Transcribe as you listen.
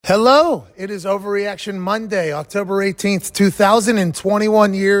Hello, it is Overreaction Monday, October 18th,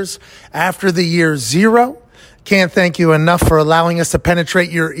 2021, years after the year zero. Can't thank you enough for allowing us to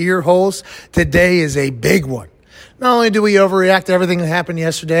penetrate your ear holes. Today is a big one. Not only do we overreact to everything that happened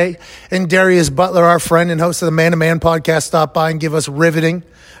yesterday, and Darius, Butler, our friend and host of the Man to Man podcast, stopped by and give us riveting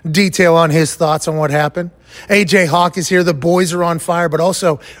detail on his thoughts on what happened. AJ Hawk is here. The boys are on fire, but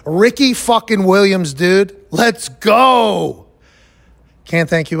also Ricky fucking Williams, dude. Let's go. Can't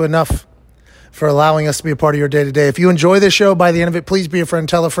thank you enough for allowing us to be a part of your day-to-day. If you enjoy this show, by the end of it, please be a friend,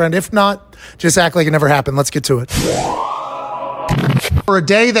 tell a friend. If not, just act like it never happened. Let's get to it. For a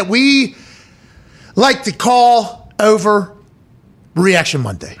day that we like to call Overreaction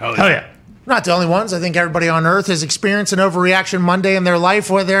Monday. Oh, yeah. We're not the only ones. I think everybody on earth has experienced an Overreaction Monday in their life,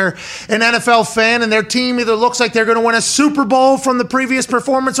 where they're an NFL fan and their team either looks like they're going to win a Super Bowl from the previous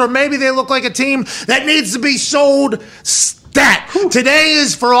performance, or maybe they look like a team that needs to be sold Today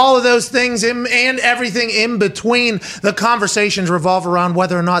is for all of those things and everything in between. The conversations revolve around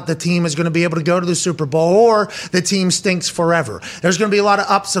whether or not the team is going to be able to go to the Super Bowl or the team stinks forever. There's going to be a lot of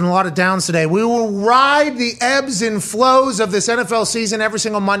ups and a lot of downs today. We will ride the ebbs and flows of this NFL season every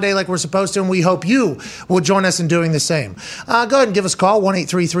single Monday like we're supposed to, and we hope you will join us in doing the same. Go ahead and give us a call,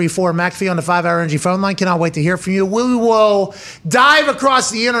 1-833-4-McAfee on the 5-Hour Energy phone line. Cannot wait to hear from you. We will dive across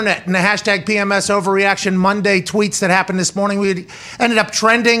the internet in the hashtag PMS Overreaction Monday tweets that happened this morning. We ended up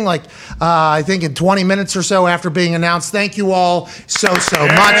trending I think in 20 minutes or so after being announced. Thank you all so much.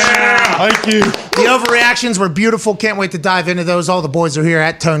 Thank you. The overreactions were beautiful. Can't wait to dive into those. All the boys are here.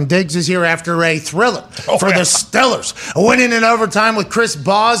 At Tone Diggs is here after a thriller for the Steelers, winning in overtime with Chris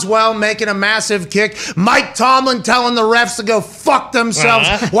Boswell making a massive kick. Mike Tomlin telling the refs to go fuck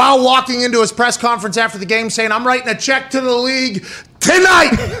themselves while walking into his press conference after the game saying, I'm writing a check to the league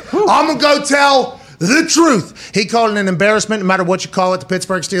tonight. I'm going to go tell the truth. He called it an embarrassment. No matter what you call it, the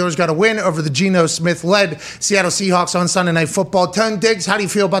Pittsburgh Steelers got a win over the Geno Smith-led Seattle Seahawks on Sunday Night Football. Tone Diggs, how do you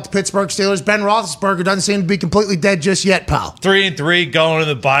feel about the Pittsburgh Steelers? Ben Roethlisberger doesn't seem to be completely dead just yet, pal. 3-3 going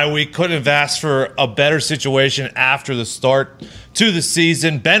into the bye week. Couldn't have asked for a better situation after the start to the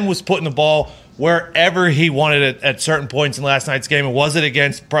season. Ben was putting the ball wherever he wanted it at certain points in last night's game. And was it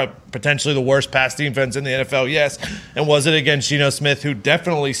against potentially the worst pass defense in the NFL? Yes. And was it against Geno Smith, who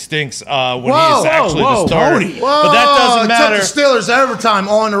definitely stinks when he is actually the starter? But that doesn't matter. Took the Steelers overtime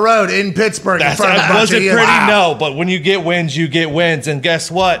on the road in Pittsburgh. Was it pretty? Wow. No. But when you get wins, you get wins. And guess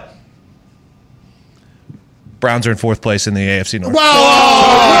what? Browns are in fourth place in the AFC North.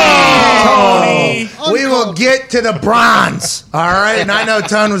 Tony. We will get to the Browns. All right. And I know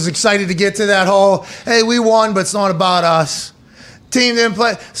Tone was excited to get to that whole, hey, we won, but it's not about us. Team didn't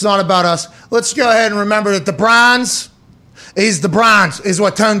play. It's not about us. Let's go ahead and remember that the Browns is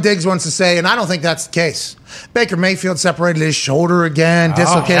what Tone Diggs wants to say, and I don't think that's the case. Baker Mayfield separated his shoulder again,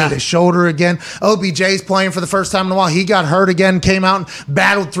 dislocated his shoulder again. OBJ's playing for the first time in a while. He got hurt again, came out and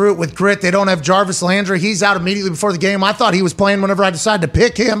battled through it with grit. They don't have Jarvis Landry. He's out immediately before the game. I thought he was playing whenever I decided to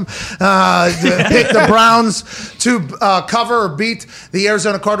pick him, pick the Browns to cover or beat the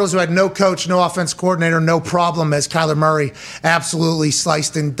Arizona Cardinals, who had no coach, no offense coordinator, no problem, as Kyler Murray absolutely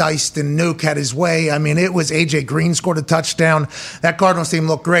sliced and diced and Nuke had his way. I mean, it was A.J. Green scored a touchdown. That Cardinals team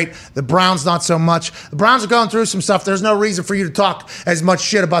looked great. The Browns, not so much. The Browns are going through some stuff. There's no reason for you to talk as much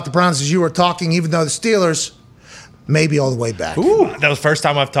shit about the Browns as you were talking, even though the Steelers may be all the way back. Ooh, that was the first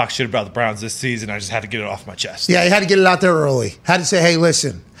time I've talked shit about the Browns this season. I just had to get it off my chest. Yeah, you had to get it out there early. Had to say, hey,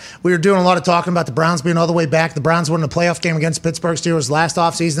 listen, we were doing a lot of talking about the Browns being all the way back. The Browns won a playoff game against Pittsburgh Steelers last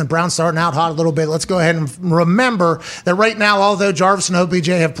offseason. The Browns starting out hot a little bit. Let's go ahead and remember that right now, although Jarvis and OBJ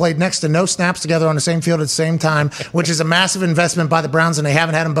have played next to no snaps together on the same field at the same time, which is a massive investment by the Browns, and they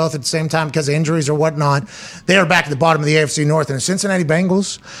haven't had them both at the same time because of injuries or whatnot, they are back at the bottom of the AFC North. And the Cincinnati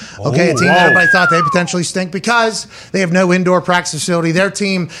Bengals, a team that everybody thought they potentially stink because they have no indoor practice facility. Their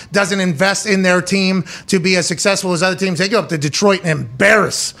team doesn't invest in their team to be as successful as other teams. They go up to Detroit and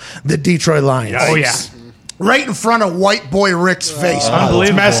embarrass the Detroit Lions. Oh, yeah. Right in front of white boy Rick's face.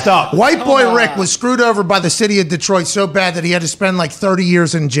 Unbelievable. Messed up. White boy Rick was screwed over by the city of Detroit so bad that he had to spend like 30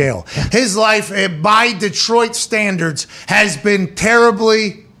 years in jail. His life, by Detroit standards, has been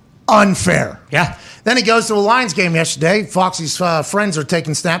terribly unfair. Yeah. Then he goes to a Lions game yesterday. Foxy's friends are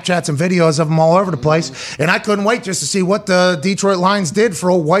taking Snapchats and videos of him all over the place. And I couldn't wait just to see what the Detroit Lions did for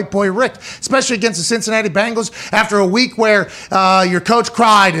old white boy Rick, especially against the Cincinnati Bengals after a week where your coach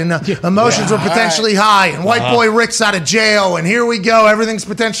cried and emotions were potentially high. And white boy Rick's out of jail. And here we go. Everything's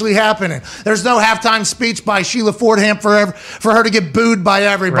potentially happening. There's no halftime speech by Sheila Fordham for her to get booed by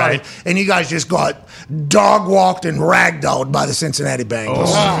everybody. Right. And you guys just got dog-walked and ragdolled by the Cincinnati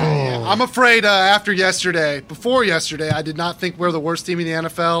Bengals. I'm afraid after after yesterday, before yesterday, I did not think we're the worst team in the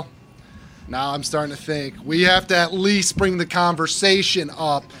NFL. Now I'm starting to think we have to at least bring the conversation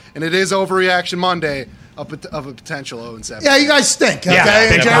up, and it is Overreaction Monday of a potential 0-7. Yeah, you guys stink, okay?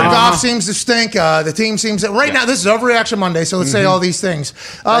 Yeah, and Jared Goff seems to stink. The team seems to... Right now, this is Overreaction Monday, so let's say all these things.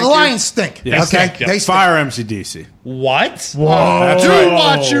 The Lions stink, Yeah, okay? stink, yeah. They stink. Fire MCDC. What? That's Do right.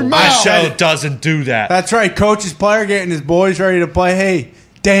 watch your My mouth. show doesn't do that. That's right. Coach's player getting his boys ready to play. Hey,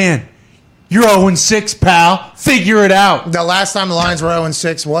 Dan, you're 0-6, pal. Figure it out. The last time the Lions were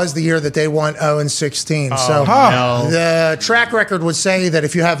 0-6 was the year that they won 0-16. So no. the track record would say that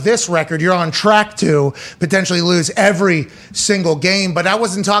if you have this record, you're on track to potentially lose every single game. But I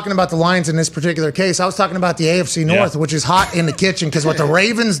wasn't talking about the Lions in this particular case. I was talking about the AFC North, which is hot in the kitchen because what the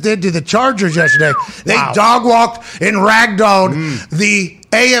Ravens did to the Chargers yesterday, they dog-walked and ragdolled the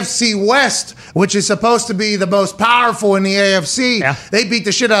AFC West, which is supposed to be the most powerful in the AFC. Yeah. They beat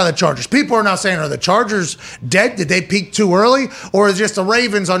the shit out of the Chargers. People are now saying, are the Chargers dead? Did they peak too early? Or is it just the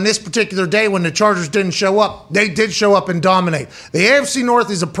Ravens on this particular day when the Chargers didn't show up? They did show up and dominate. The AFC North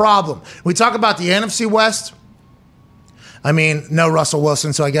is a problem. We talk about the NFC West. I mean, no Russell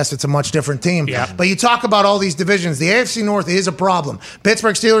Wilson, so I guess it's a much different team. Yeah. But you talk about all these divisions. The AFC North is a problem.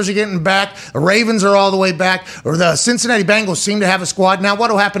 Pittsburgh Steelers are getting back. The Ravens are all the way back. Or the Cincinnati Bengals seem to have a squad. Now, what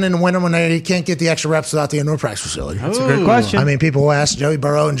will happen in the winter when they can't get the extra reps without the indoor practice facility? That's a good question. I mean, people will ask Joey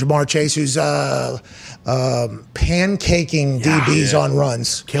Burrow and Jamar Chase, who's pancaking DBs on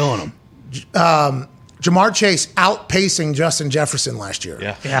runs. Killing them. Jamar Chase outpacing Justin Jefferson last year.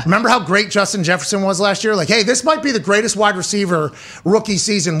 Yeah. Remember how great Justin Jefferson was last year? Like, hey, this might be the greatest wide receiver rookie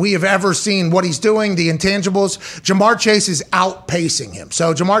season we have ever seen. What he's doing, the intangibles, Jamar Chase is outpacing him.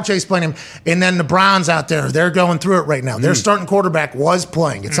 So Jamar Chase playing him, and then the Browns out there, they're going through it right now. Their starting quarterback was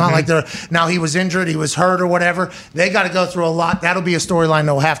playing. It's not like now he was injured, he was hurt or whatever. They got to go through a lot. That'll be a storyline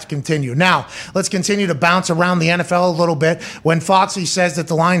they'll have to continue. Now, let's continue to bounce around the NFL a little bit. When Foxy says that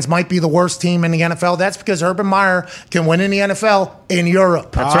the Lions might be the worst team in the NFL, that's because Urban Meyer can win in the NFL in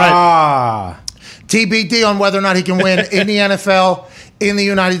Europe. That's right. TBD on whether or not he can win in the NFL in the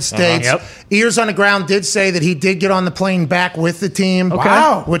United States. Yep. Ears on the ground did say that he did get on the plane back with the team. Okay.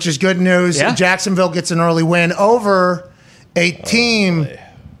 Wow. Which is good news. Yeah. Jacksonville gets an early win over a team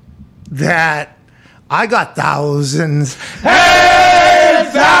that I got thousands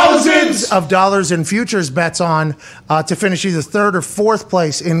of dollars in futures bets on to finish either third or fourth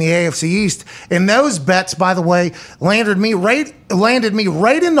place in the AFC East. And those bets, by the way, landed me right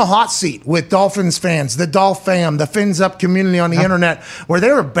in the hot seat with Dolphins fans, the Dolph fam, the Fins Up community on the internet, where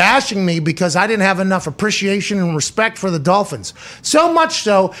they were bashing me because I didn't have enough appreciation and respect for the Dolphins. So much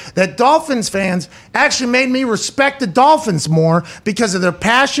so that Dolphins fans actually made me respect the Dolphins more because of their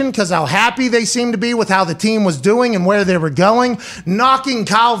passion, because how happy they seemed to be with how the team was doing and where they were going, knocking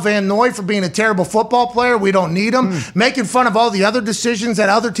Kyle Van Noy for being a terrible football player. We don't need him. Making fun of all the other decisions that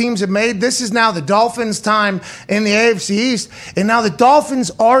other teams have made. This is now the Dolphins' time in the AFC East. And now the Dolphins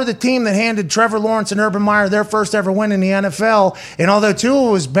are the team that handed Trevor Lawrence and Urban Meyer their first ever win in the NFL. And although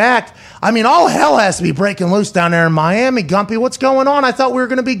Tua was back, I mean, all hell has to be breaking loose down there in Miami. Gumpy, what's going on? I thought we were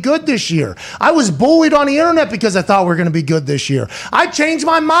going to be good this year. I was bullied on the internet because I thought we were going to be good this year. I changed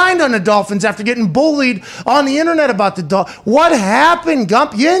my mind on the Dolphins after getting bullied on the internet about the Dolphins. What happened,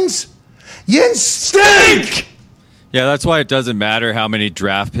 Gump? Yins stink! Yeah, that's why it doesn't matter how many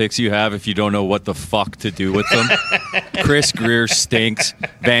draft picks you have if you don't know what the fuck to do with them. Chris Greer stinks.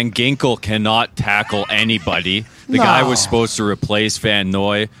 Van Ginkel cannot tackle anybody. The guy was supposed to replace Van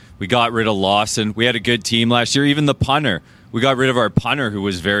Noy. We got rid of Lawson. We had a good team last year. Even the punter. We got rid of our punter who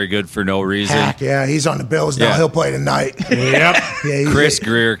was very good for no reason. Heck, yeah, he's on the Bills now. Yeah. He'll play tonight. Yep. Chris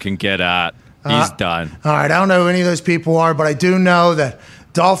Greer can get at. He's done. All right, I don't know who any of those people are, but I do know that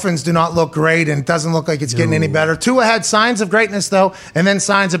Dolphins do not look great, and it doesn't look like it's getting any better. Tua had signs of greatness, though, and then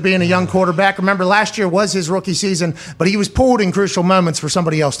signs of being a young quarterback. Remember, last year was his rookie season, but he was pulled in crucial moments for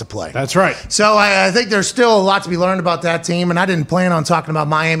somebody else to play. That's right. So I think there's still a lot to be learned about that team, and I didn't plan on talking about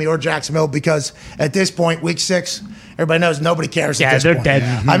Miami or Jacksonville because at this point, week 6, everybody knows nobody cares at this they're point.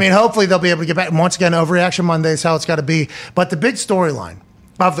 dead. I mean, hopefully they'll be able to get back. And once again, Overreaction Monday is how it's got to be. But the big storyline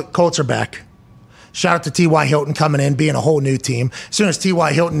of the Colts are back. Shout out to T.Y. Hilton coming in, being a whole new team. As soon as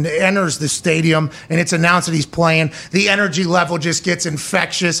T.Y. Hilton enters the stadium and it's announced that he's playing, the energy level just gets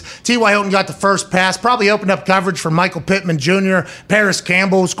infectious. T.Y. Hilton got the first pass, probably opened up coverage for Michael Pittman Jr. Paris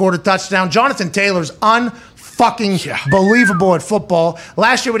Campbell scored a touchdown. Jonathan Taylor's fucking believable at football.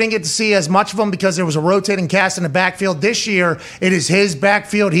 Last year, we didn't get to see as much of him because there was a rotating cast in the backfield. This year, it is his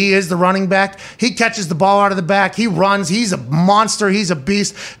backfield. He is the running back. He catches the ball out of the back. He runs. He's a monster. He's a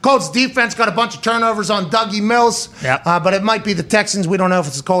beast. Colts defense got a bunch of turnovers on Dougie Mills, but it might be the Texans. We don't know if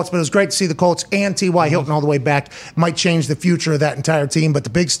it's the Colts, but it was great to see the Colts and T.Y. Hilton all the way back. Might change the future of that entire team, but the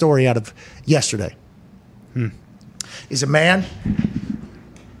big story out of yesterday is a man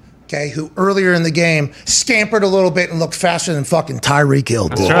who earlier in the game scampered a little bit and looked faster than fucking Tyreek Hill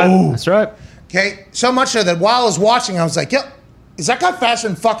did. That's right. Okay, so much so that while I was watching, I was like, yep, is that guy faster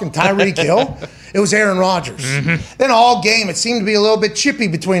than fucking Tyreek Hill? It was Aaron Rodgers. Then all game, it seemed to be a little bit chippy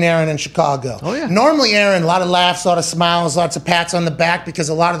between Aaron and Chicago. Oh, yeah. Normally, Aaron, a lot of laughs, a lot of smiles, lots of pats on the back because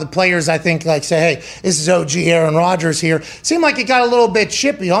a lot of the players, I think, like say, hey, this is OG Aaron Rodgers here. Seemed like it got a little bit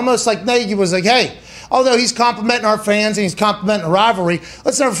chippy, almost like Nagy was like, hey, although he's complimenting our fans and he's complimenting the rivalry,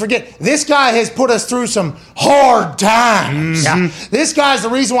 let's never forget, this guy has put us through some hard times. This guy's the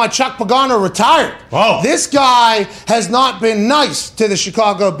reason why Chuck Pagano retired. This guy has not been nice to the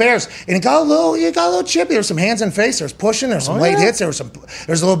Chicago Bears. And it got a little chippy. There was some hands and face. There was pushing. There was some late hits. There's a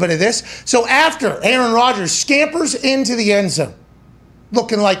little bit of this. So after Aaron Rodgers scampers into the end zone,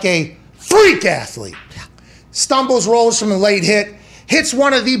 looking like a freak athlete, stumbles, rolls from a late hit, hits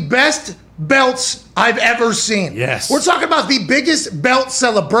one of the best belts I've ever seen. Yes. We're talking about the biggest belt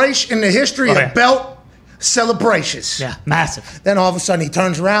celebration in the history of belt celebrations. Yeah, massive. Then all of a sudden he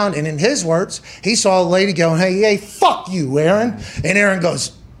turns around and in his words, he saw a lady going, hey, fuck you, Aaron. And Aaron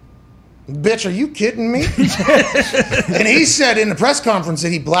goes, bitch, are you kidding me? And he said in the press conference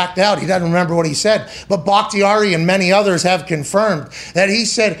that he blacked out. He doesn't remember what he said. But Bakhtiari and many others have confirmed that he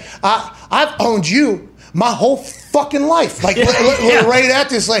said, I've owned you my whole fucking life, like right at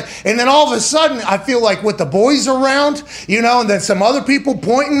this, like, and then all of a sudden, I feel like with the boys around, and then some other people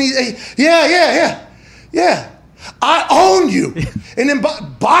pointing, I own you, and then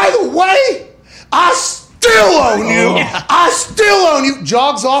by the way, I still own you. I still own you.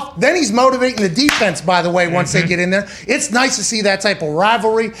 Jogs off. Then he's motivating the defense. By the way, once they get in there, it's nice to see that type of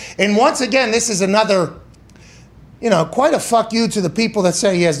rivalry. And once again, this is another. Quite a fuck you to the people that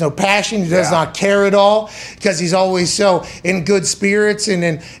say he has no passion, he does not care at all, because he's always so in good spirits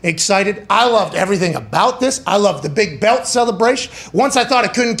and excited. I loved everything about this. I loved the big belt celebration. Once I thought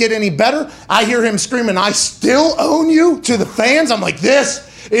it couldn't get any better, I hear him screaming, I still own you, to the fans. I'm like, this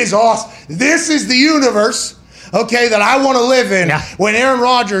is awesome. This is the universe, that I want to live in. When Aaron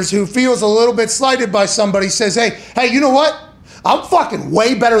Rodgers, who feels a little bit slighted by somebody, says, hey, you know what? I'm fucking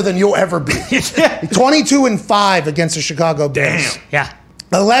way better than you'll ever be. 22-5 against the Chicago Bears. Damn. Yeah.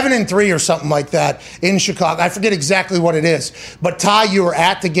 11-3 or something like that in Chicago. I forget exactly what it is. But Ty, you were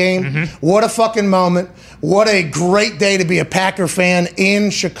at the game. What a fucking moment. What a great day to be a Packer fan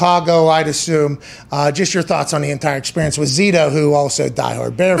in Chicago, I'd assume. Just your thoughts on the entire experience with Zito, who also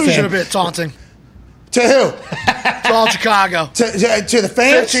diehard Bear fan. It was a bit taunting. To who? To all Chicago. To the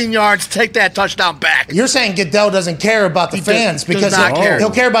fans? 15 yards, take that touchdown back. You're saying Goodell doesn't care about the fans because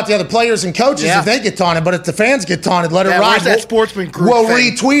he'll care about the other players and coaches if they get taunted, but if the fans get taunted, let it ride. Where's that sportsman group We'll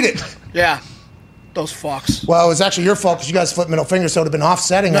thing? retweet it. Yeah. Those fucks. Well, it was actually your fault because you guys flipped middle finger, so it would have been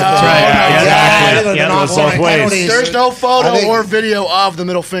offsetting. That's right. It would have been both ways. penalties. There's no photo or video of the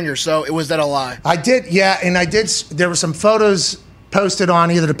middle finger, so it was that a lie. I did, and I did. There were some photos posted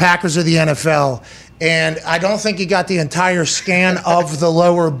on either the Packers or the NFL. And I don't think he got the entire scan of the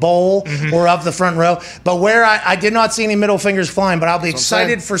lower bowl or of the front row. But where I did not see any middle fingers flying, but I'll be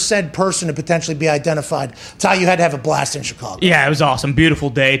excited for said person to potentially be identified. Ty, you had to have a blast in Chicago. Yeah, it was awesome.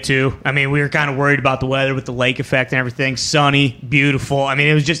 Beautiful day, too. I mean, we were kind of worried about the weather with the lake effect and everything. Sunny, beautiful. I mean,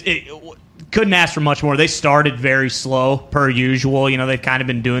 it was just... couldn't ask for much more. They started very slow, per usual. They've kind of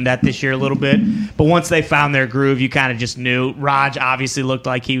been doing that this year a little bit. But once they found their groove, you kind of just knew. Raj obviously looked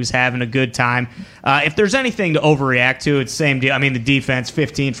like he was having a good time. If there's anything to overreact to, it's the same deal. I mean, the defense,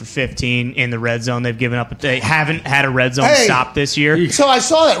 15 for 15 in the red zone. They've given up. They haven't had a red zone stop this year. So I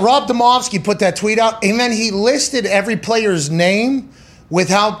saw that. Rob Domofsky put that tweet out, and then he listed every player's name with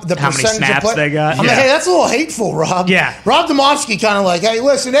how many snaps they got. I'm like, hey, that's a little hateful, Rob. Yeah. Rob Domofsky kind of like, hey,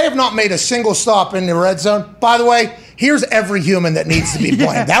 listen, they have not made a single stop in the red zone. By the way, here's every human that needs to be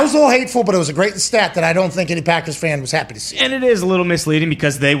blamed. That was a little hateful, but it was a great stat that I don't think any Packers fan was happy to see. And it is a little misleading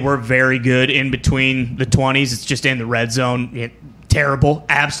because they were very good in between the 20s. It's just in the red zone. Terrible,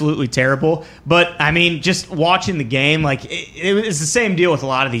 absolutely terrible. But, I mean, just watching the game, like, it's the same deal with a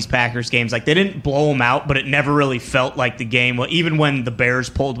lot of these Packers games. Like, they didn't blow them out, but it never really felt like the game. Well, even when the Bears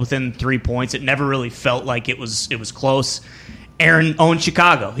pulled within 3 points, it never really felt like it was close. Aaron owns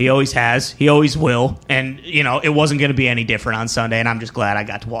Chicago. He always has. He always will. And, it wasn't going to be any different on Sunday, and I'm just glad I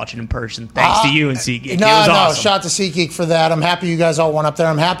got to watch it in person. Thanks to you and SeatGeek. No, it was awesome. shout out to SeatGeek for that. I'm happy you guys all went up there.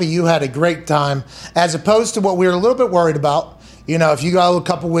 I'm happy you had a great time, as opposed to what we were a little bit worried about. If you got a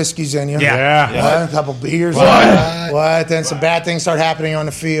couple whiskeys in you, a couple beers, what? Then some bad things start happening on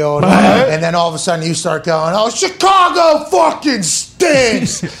the field, and then all of a sudden you start going, "Oh, Chicago fucking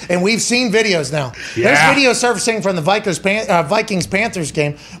stinks!" And we've seen videos now. There's videos surfacing from the Vikings-Panthers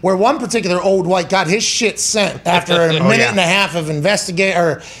game where one particular old white got his shit sent after a minute and a half of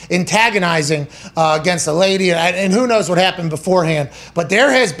antagonizing against a lady, and who knows what happened beforehand. But there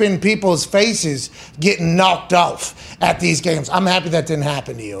has been people's faces getting knocked off at these games. I'm happy that didn't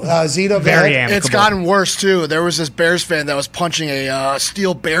happen to you. Zito, very amicable. It's gotten worse, too. There was this Bears fan that was punching a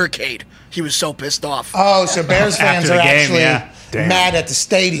steel barricade. He was so pissed off. Oh, so Bears fans are actually mad at the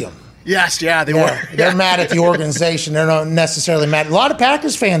stadium. Yes, they were. They're mad at the organization. They're not necessarily mad. A lot of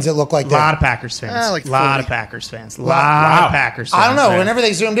Packers fans that look like that. A lot of Packers fans. Like a lot of Packers fans. A lot of Packers fans. I don't know. Whenever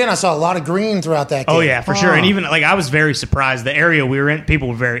they zoomed in, I saw a lot of green throughout that game. Oh, yeah, for sure. And even, I was very surprised. The area we were in, people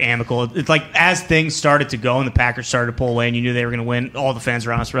were very amicable. It's like, as things started to go and the Packers started to pull away and you knew they were going to win, all the fans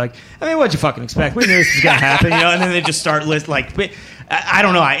around us were like, what'd you fucking expect? We knew this was going to happen, And then they just start I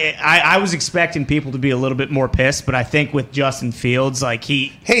don't know. I was expecting people to be a little bit more pissed, but I think with Justin Fields,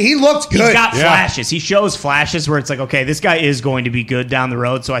 he looked good. He's got flashes. He shows flashes where it's like, okay, this guy is going to be good down the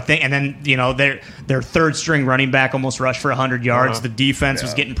road. So I think, and then their third string running back almost rushed for 100 yards. The defense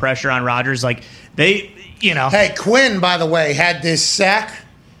was getting pressure on Rodgers. Hey, Quinn, by the way, had this sack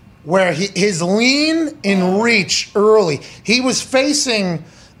where his lean and reach early. He was facing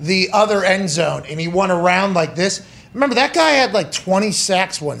the other end zone and he went around like this. Remember, that guy had 20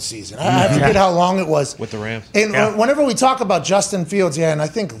 sacks one season. I forget how long it was. With the Rams. And whenever we talk about Justin Fields, and I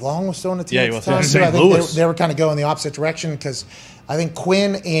think Long was still on the team at the time. St. I think they were kind of going the opposite direction because I think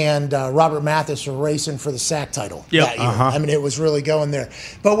Quinn and Robert Mathis were racing for the sack title that year. It was really going there.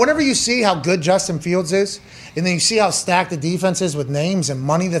 But whenever you see how good Justin Fields is, and then you see how stacked the defense is with names and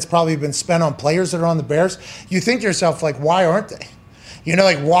money that's probably been spent on players that are on the Bears, you think to yourself, why aren't they?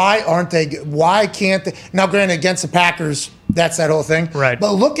 Why aren't they? Why can't they? Now, granted, against the Packers, that's that whole thing. Right.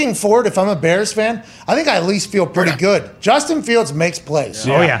 But looking forward, if I'm a Bears fan, I think I at least feel pretty good. Justin Fields makes plays.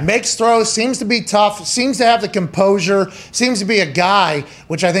 Oh, yeah. Makes throws, seems to be tough, seems to have the composure, seems to be a guy,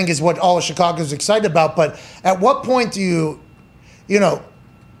 which I think is what all of Chicago is excited about. But at what point do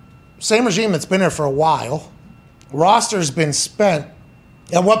same regime that's been there for a while, roster's been spent.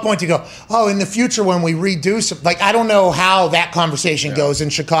 At what point do you go, in the future when we redo some, I don't know how that conversation goes in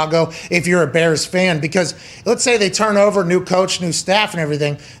Chicago if you're a Bears fan, because let's say they turn over, new coach, new staff and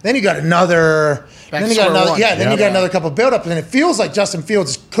everything, then you got another, you got another couple of build-up, and it feels like Justin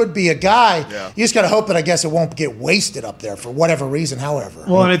Fields could be a guy. Yeah. You just got to hope that I guess it won't get wasted up there for whatever reason, however.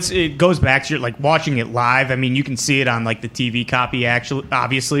 Well, and it goes back to your, watching it live. You can see it on the TV copy actually,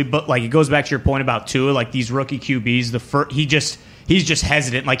 obviously, but it goes back to your point about Tua, these rookie QBs, he's just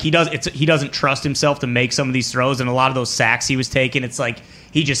hesitant. He doesn't trust himself to make some of these throws, and a lot of those sacks he was taking, it's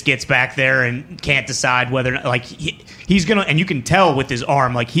he just gets back there and can't decide whether he's gonna. And you can tell with his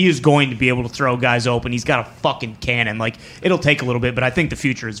arm, he is going to be able to throw guys open. He's got a fucking cannon. It'll take a little bit, but I think the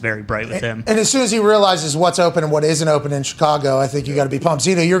future is very bright with him. And as soon as he realizes what's open and what isn't open in Chicago, I think you got to be pumped.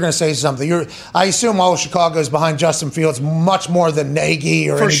 Zito, you're going to say something. I assume all of Chicago is behind Justin Fields much more than Nagy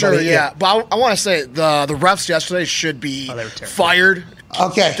or anybody. For sure, yeah. But I want to say the refs yesterday should be fired.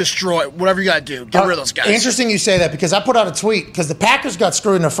 Okay. Destroy whatever you got to do. Get rid of those guys. Interesting you say that, because I put out a tweet because the Packers got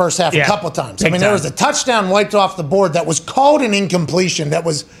screwed in the first half a couple times. There was a touchdown wiped off the board that was called an incompletion that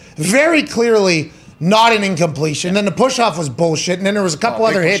was very clearly not an incompletion. Then the push-off was bullshit, and then there was a couple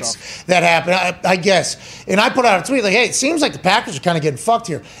other hits that happened, I guess. And I put out a tweet hey, it seems like the Packers are kind of getting fucked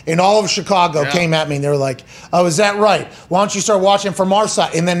here. And all of Chicago came at me, and they were like, oh, is that right? Why don't you start watching from our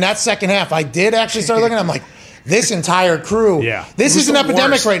side? And then that second half, I did actually start looking. I'm like, this entire crew, this is an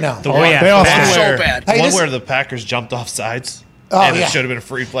epidemic right now. They all so bad. One where the Packers jumped off sides. And it should have been a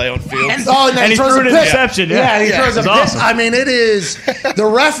free play on field. And then he throws an interception. He throws a pick. Awesome. It is the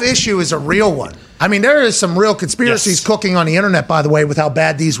ref issue is a real one. There is some real conspiracies cooking on the internet, by the way, with how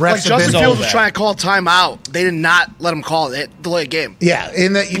bad these refs have been. Justin Fields was trying to call timeout. They did not let him call it. They delayed game. Yeah.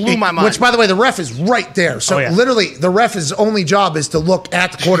 Blew my mind. Which, by the way, the ref is right there. So literally, the ref's only job is to look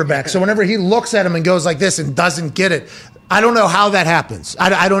at the quarterback. So whenever he looks at him and goes like this and doesn't get it, I don't know how that happens.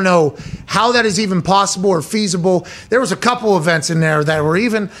 I don't know how that is even possible or feasible. There was a couple events in there that were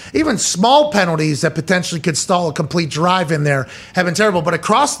even small penalties that potentially could stall a complete drive in there have been terrible. But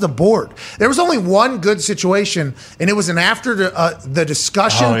across the board, there was only one good situation, and it was an after the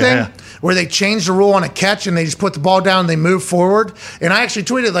discussion thing where they change the rule on a catch and they just put the ball down and they move forward. And I actually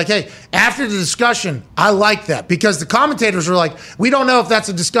tweeted like, hey, after the discussion, I like that because the commentators were like, we don't know if that's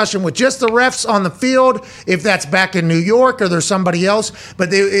a discussion with just the refs on the field, if that's back in New York or there's somebody else, but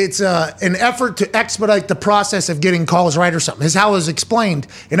it's an effort to expedite the process of getting calls right or something, is how it was explained.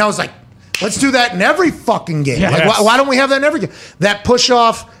 And I was like, let's do that in every fucking game. Yes. Like, why don't we have that in every game? That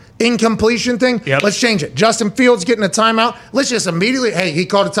push-off incompletion thing, let's change it. Justin Fields getting a timeout. Let's just immediately, hey, he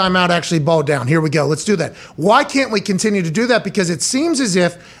called a timeout, actually ball down. Here we go. Let's do that. Why can't we continue to do that? Because it seems as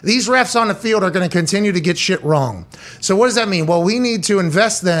if these refs on the field are going to continue to get shit wrong. So what does that mean? Well, we need to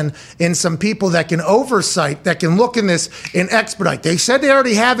invest then in some people that can oversight, that can look in this and expedite. They said they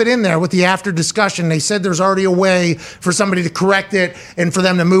already have it in there with the after discussion. They said there's already a way for somebody to correct it and for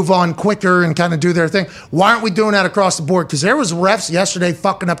them to move on quicker and kind of do their thing. Why aren't we doing that across the board? Because there was refs yesterday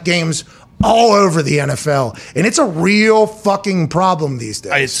fucking up games all over the NFL, and it's a real fucking problem these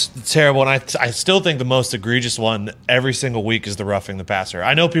days. It's terrible, and I still think the most egregious one every single week is the roughing the passer.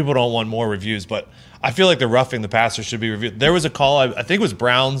 I know people don't want more reviews, but I feel like the roughing the passer should be reviewed. There was a call, I think it was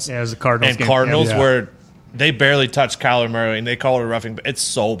Browns it was the Cardinals and game. Cardinals, Yeah. where they barely touched Kyler Murray, and they call it a roughing. It's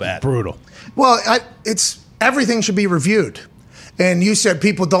so bad. Brutal. Well, it's everything should be reviewed. And you said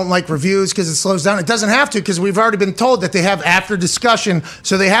people don't like reviews because it slows down. It doesn't have to because we've already been told that they have after discussion,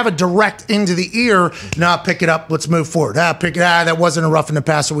 so they have a direct into the ear. Now pick it up. Let's move forward. That wasn't a roughing the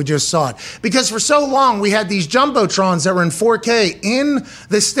passer. We just saw it. Because for so long we had these jumbotrons that were in 4K in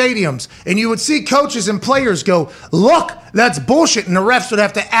the stadiums, and you would see coaches and players go, "Look, that's bullshit," and the refs would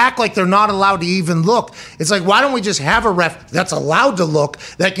have to act like they're not allowed to even look. It's like, why don't we just have a ref that's allowed to look,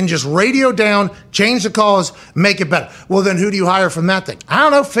 that can just radio down, change the calls, make it better? Well, then who do you hire from that thing? I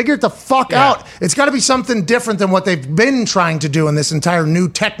don't know. Figure it the fuck out. It's got to be something different than what they've been trying to do in this entire new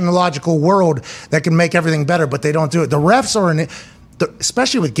technological world that can make everything better, but they don't do it. The refs are in it,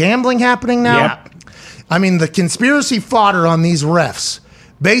 especially with gambling happening now. Yeah. I mean, the conspiracy fodder on these refs,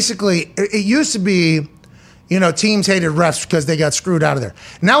 basically, it used to be, teams hated refs because they got screwed out of there.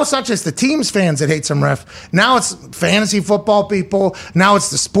 Now it's not just the teams fans that hate some ref. Now it's fantasy football people. Now it's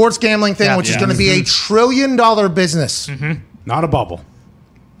the sports gambling thing, which is going to be $1 trillion business. Mm-hmm. Not a bubble.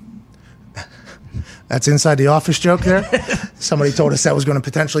 That's inside the office joke there. Somebody told us that was going to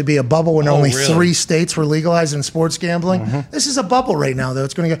potentially be a bubble when only really? 3 states were legalizing sports gambling. This is a bubble right now, though.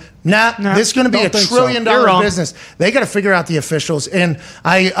 It's going to go, this is going to be $1 trillion business. They got to figure out the officials. And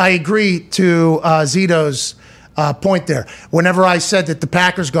I agree to Zito's point there. Whenever I said that the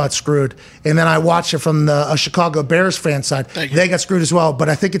Packers got screwed, and then I watched it from the Chicago Bears fan side, they got screwed as well. But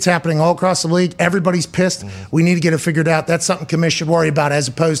I think it's happening all across the league. Everybody's pissed. We need to get it figured out. That's something commission should worry about, as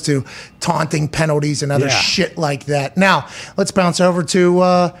opposed to taunting penalties and other shit like that. Now, let's bounce over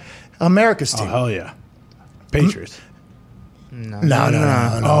to America's team. Oh, hell yeah. Patriots. No.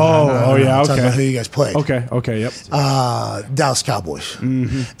 Oh, yeah, I'm talking okay. about who you guys played. Okay, yep. Dallas Cowboys.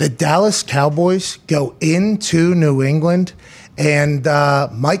 The Dallas Cowboys go into New England, and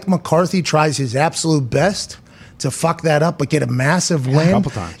Mike McCarthy tries his absolute best to fuck that up, but get a massive win. A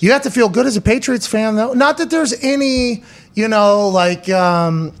couple times. You have to feel good as a Patriots fan, though. Not that there's any,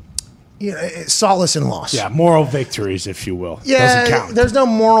 solace in loss. Yeah, moral victories, if you will. Yeah, Doesn't count. there's no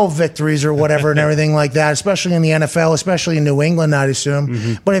moral victories or whatever and everything like that, especially in the NFL, especially in New England, I'd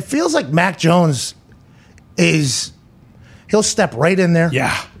assume. But it feels like Mac Jones he'll step right in there.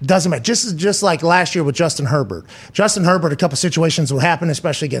 Yeah. Doesn't matter. Just like last year with Justin Herbert. Justin Herbert, a couple situations would happen,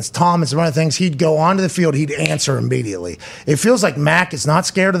 especially against Tom and some other things. He'd go onto the field. He'd answer immediately. It feels like Mac is not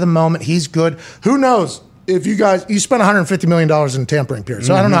scared of the moment. He's good. Who knows? If you spent $150 million in tampering period.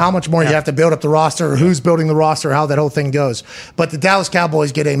 So I don't know how much more you have to build up the roster or who's building the roster, how that whole thing goes. But the Dallas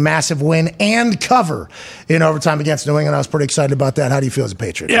Cowboys get a massive win and cover in overtime against New England. I was pretty excited about that. How do you feel as a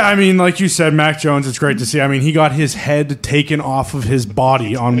Patriot? Yeah, I mean, like you said, Mac Jones, it's great to see. I mean, he got his head taken off of his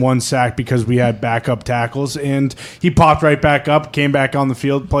body on one sack because we had backup tackles, and he popped right back up, came back on the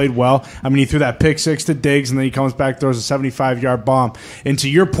field, played well. I mean, he threw that pick six to Diggs, and then he comes back, throws a 75-yard bomb. And to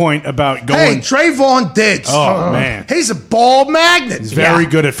your point about going... Hey, Trayvon Diggs. Oh, man. He's a ball magnet. He's very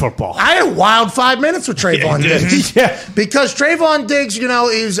good at football. I had a wild 5 minutes with Trayvon Diggs. Yeah. Because Trayvon Diggs,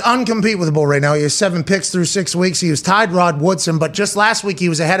 he's uncompetable right now. He has 7 picks through 6 weeks. He was tied Rod Woodson, but just last week he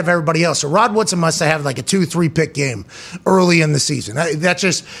was ahead of everybody else. So Rod Woodson must have had like a 2-3 pick game early in the season. That's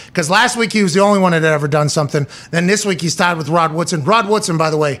just because last week he was the only one that had ever done something. Then this week he's tied with Rod Woodson. Rod Woodson,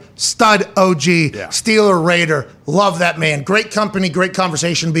 by the way, stud OG, Steeler Raider, Love that man. Great company, great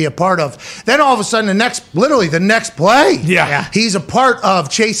conversation to be a part of. Then all of a sudden, the next play, he's a part of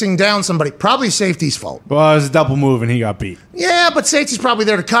chasing down somebody. Probably safety's fault. Well, it was a double move, and he got beat. Yeah, but safety's probably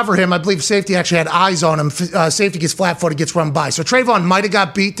there to cover him. I believe safety actually had eyes on him. Safety gets flat-footed, gets run by. So Trayvon might have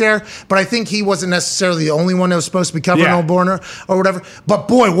got beat there, but I think he wasn't necessarily the only one that was supposed to be covering O'Borner or whatever. But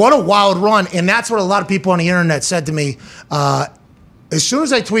boy, what a wild run. And that's what a lot of people on the internet said to me. As soon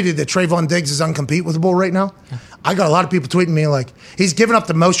as I tweeted that Trayvon Diggs is uncompetable right now, I got a lot of people tweeting me like, he's given up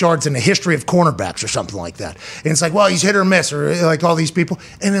the most yards in the history of cornerbacks or something like that. And it's like, well, he's hit or miss or like all these people.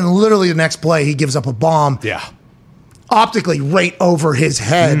 And then literally the next play, he gives up a bomb. Yeah. Optically right over his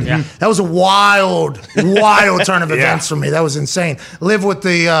head. Yeah. That was a wild turn of events for me. That was insane. Live with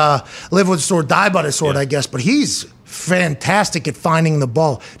the sword, die by the sword, I guess. But he's fantastic at finding the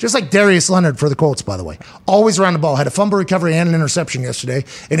ball. Just like Darius Leonard for the Colts, by the way. Always around the ball. Had a fumble recovery and an interception yesterday.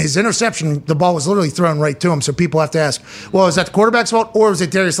 And his interception, the ball was literally thrown right to him. So people have to ask, well, is that the quarterback's fault? Or is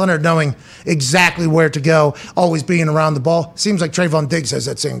it Darius Leonard knowing exactly where to go, always being around the ball? Seems like Trayvon Diggs has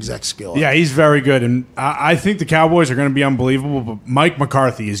that same exact skill. Yeah, he's very good. And I think the Cowboys are going to be unbelievable, but Mike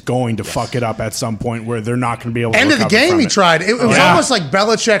McCarthy is going to fuck it up at some point where they're not going to be able to End of the game, he tried. It was Yeah. almost like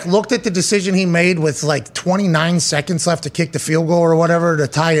Belichick looked at the decision he made with like 29 seconds left to kick the field goal or whatever to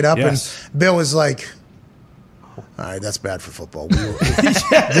tie it up. Yes. And Bill was like, all right, that's bad for football.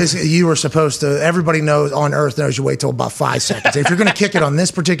 You were supposed to, everybody knows on earth knows you wait till about 5 seconds. If you're going to kick it on this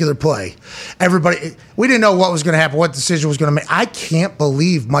particular play, we didn't know what was going to happen, what decision was going to make. I can't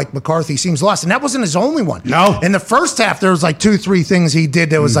believe Mike McCarthy seems lost. And that wasn't his only one. No. In the first half, there was like 2-3 things he did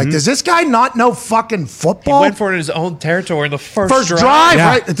that was like, does this guy not know fucking He football? went for it in his own territory in the first drive, Yeah.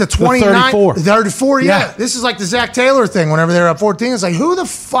 right? At the 29, 34, yeah. Yeah. This is like the Zach Taylor thing whenever they're up 14. It's like, who the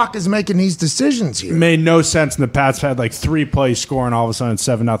fuck is making these decisions here? It made no sense, and the Pats had like 3 plays scoring all of a sudden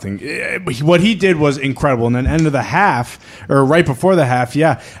 7-0. What he did was incredible. And then end of the half, or right before the half,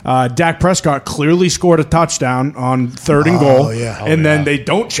 Dak Prescott clearly scored a touchdown on 3rd and goal. Then they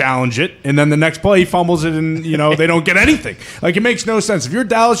don't challenge it, and then the next play he fumbles it, and they don't get anything. Like, it makes no sense. If you're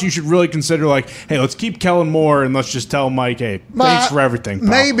Dallas, you should really consider like, hey, let's keep Kellen Moore and let's just tell Mike, hey, thanks for everything,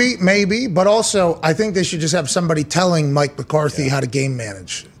 pal. Maybe, but also I think they should just have somebody telling Mike McCarthy how to game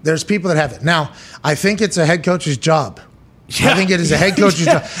manage. There's people that have it. Now, I think it's a head coach's job. I think it is a head coach's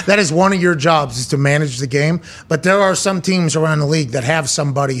job. That is one of your jobs, is to manage the game. But there are some teams around the league that have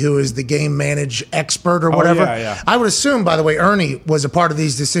somebody who is the game manage expert or whatever. I would assume, by the way, Ernie was a part of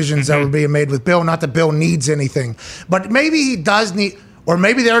these decisions that were being made with Bill. Not that Bill needs anything. But maybe he does need, or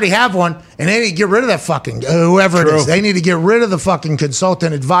maybe they already have one, and they need to get rid of that fucking, whoever it is. They need to get rid of the fucking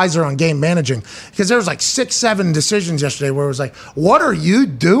consultant advisor on game managing. Because there was like 6-7 decisions yesterday where it was like, what are you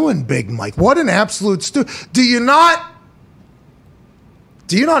doing, Big Mike? What an absolute Do you not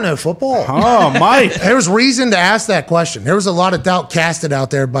know football? Oh, Mike. There was reason to ask that question. There was a lot of doubt casted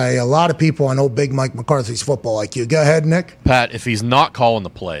out there by a lot of people on old Big Mike McCarthy's football IQ. Go ahead, Nick. Pat, if he's not calling the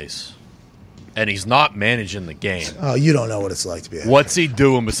plays and he's not managing the game, Oh, you don't know what it's like to be a what's he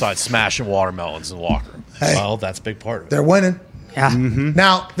doing besides smashing watermelons in the locker room? Hey, Well, that's a big part of it. they're winning. Yeah.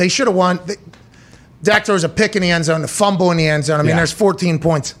 Now, they should have won. Dak throws a pick in the end zone, a fumble in the end zone. I mean, there's 14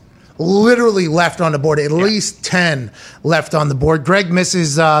 points literally left on the board, at least 10 left on the board. Greg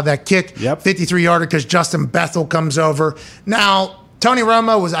misses that kick, 53-yarder, because Justin Bethel comes over. Now, Tony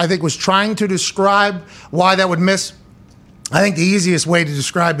Romo was trying to describe why that would miss. I think the easiest way to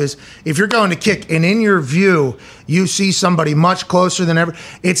describe is if you're going to kick and in your view you see somebody much closer than ever,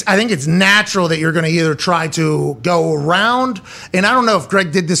 I think it's natural that you're going to either try to go around, and I don't know if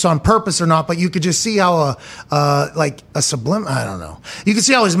Greg did this on purpose or not, but you could just see how a sublime, I don't know. You can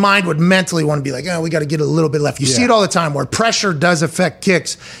see how his mind would mentally want to be like, we got to get a little bit left. You see it all the time where pressure does affect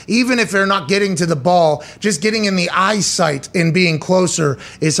kicks. Even if they're not getting to the ball, just getting in the eyesight and being closer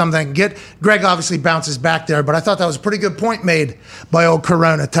is something. Greg obviously bounces back there, but I thought that was a pretty good point made by old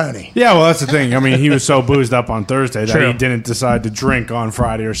Corona Tony. Yeah, well, that's the thing. I mean, he was so boozed up on Thursday that he didn't decide to drink on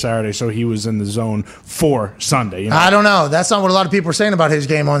Friday or Saturday, so he was in the zone for Sunday. I don't know. That's not what a lot of people are saying about his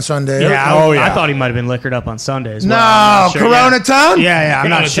game on Sunday. I thought he might have been liquored up on Sunday as well. No, Corona Tone? Yeah,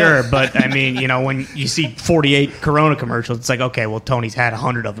 I'm not sure. But, I mean, when you see 48 Corona commercials, it's like, okay, well, Tony's had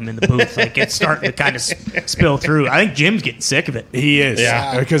 100 of them in the booth. Like, it's starting to kind of spill through. I think Jim's getting sick of it. He is.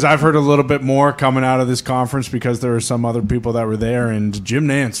 Yeah. Because I've heard a little bit more coming out of this conference because there were some other people that were there, and Jim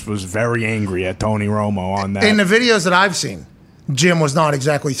Nantz was very angry at Tony Romo on that. In the videos that I've seen, Jim was not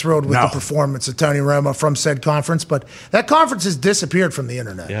exactly thrilled with No. the performance of Tony Romo from said conference, but that conference has disappeared from the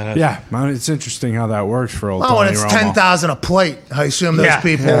internet. Yeah, well, it's interesting how that works for old Oh, Tony and it's Romo. 10,000 a plate. I assume those Yeah.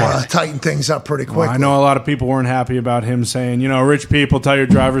 people tighten things up pretty quickly. Well, I know a lot of people weren't happy about him saying, rich people tell your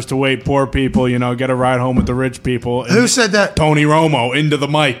drivers to wait, poor people, get a ride home with the rich people. And Who said that? Tony Romo into the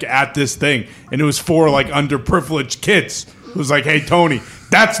mic at this thing. And it was for underprivileged kids. It was like, hey, Tony,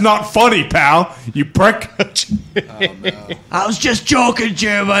 that's not funny, pal. You prick. I was just joking,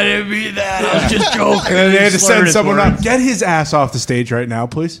 Jim. I didn't mean that. I was just joking. And they had to Slurred send his someone words. out. Get his ass off the stage right now,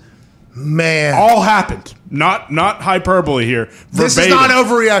 please. Man. All happened. Not hyperbole here. This is Verbatim. not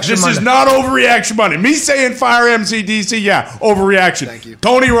overreaction This Monday. is not overreaction Monday. Me saying fire MCDC, yeah, overreaction. Thank you.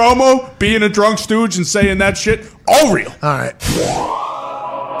 Tony Romo being a drunk stooge and saying that shit, all real. All right.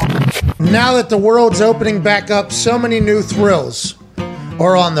 Now that the world's opening back up, so many new thrills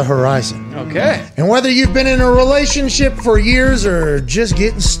are on the horizon. Okay. And whether you've been in a relationship for years or just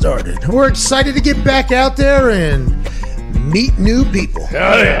getting started, we're excited to get back out there and meet new people.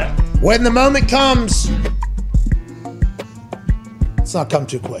 Hell yeah. When the moment comes, let's not come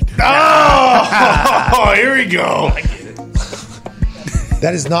too quick. Oh, here we go.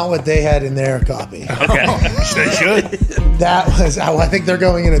 That is not what they had in their copy. Okay. They should. That was, I think they're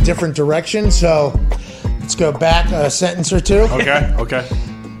going in a different direction. So let's go back a sentence or two. Okay.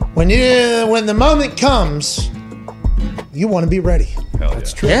 When the moment comes, you want to be ready.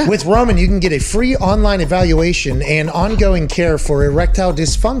 That's true. Yeah. With Roman, you can get a free online evaluation and ongoing care for erectile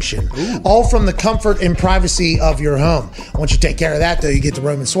dysfunction, all from the comfort and privacy of your home. Once you take care of that, though, you get the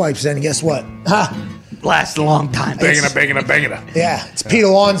Roman swipes. Then guess what? Lasts a long time. Banging it. Yeah, it's Pete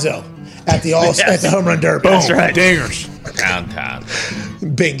Alonso at the at the home run derby. That's right. Dingers. Downtown.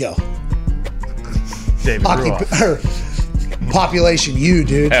 Bingo. David Ruoff. Population, you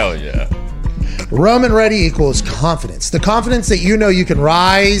dude. Hell yeah. Roman ready equals confidence. The confidence that you know you can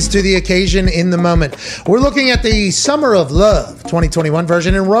rise to the occasion in the moment. We're looking at the Summer of Love 2021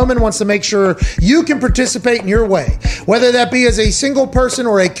 version, and Roman wants to make sure you can participate in your way. Whether that be as a single person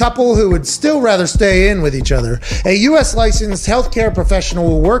or a couple who would still rather stay in with each other, a U.S. licensed healthcare professional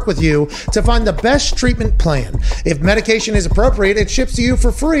will work with you to find the best treatment plan. If medication is appropriate, it ships to you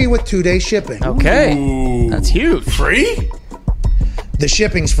for free with 2-day shipping. Okay. That's huge. Free? The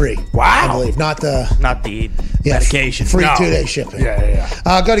shipping's free. Wow. I believe, not the medication. Free No. 2-day shipping.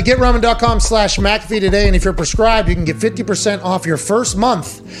 Yeah. Go to GetRoman.com/McAfee today, and if you're prescribed, you can get 50% off your first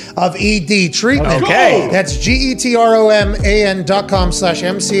month of ED treatment. Okay. That's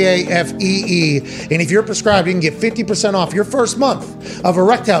GetRoman.com/MCAFEE. And if you're prescribed, you can get 50% off your first month of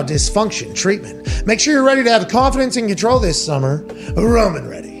erectile dysfunction treatment. Make sure you're ready to have confidence and control this summer. Roman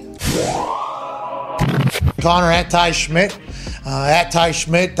ready. Connor at Ty Schmidt.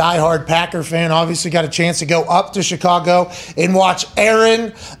 Diehard Packer fan, obviously got a chance to go up to Chicago and watch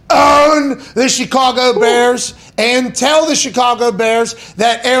Aaron own the Chicago Bears and tell the Chicago Bears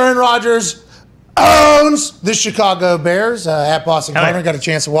that Aaron Rodgers owns the Chicago Bears. At Boston Connor, got a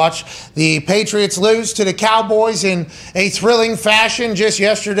chance to watch the Patriots lose to the Cowboys in a thrilling fashion just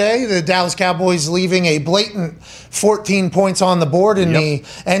yesterday. The Dallas Cowboys leaving a blatant 14 points on the board in the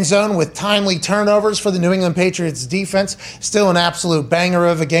end zone with timely turnovers for the New England Patriots defense. Still an absolute banger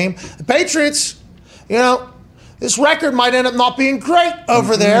of a game. The Patriots, this record might end up not being great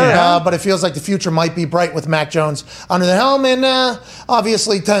over there, but it feels like the future might be bright with Mac Jones under the helm. And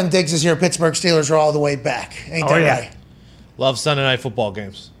obviously, Ton Diggs is here. Pittsburgh Steelers are all the way back. Ain't that right? Love Sunday night football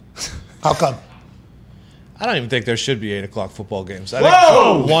games. How come? I don't even think there should be 8 o'clock football games. I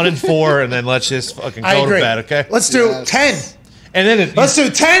think 1 and 4, and then let's just fucking I go agree. to bed, okay? Let's do 10. And then Let's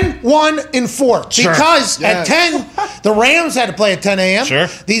do 10, 1, and 4. Because at 10, the Rams had to play at 10 a.m. Sure.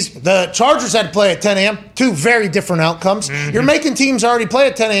 The Chargers had to play at 10 a.m. Two very different outcomes. You're making teams already play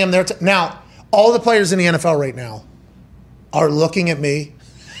at 10 a.m. there. Now, all the players in the NFL right now are looking at me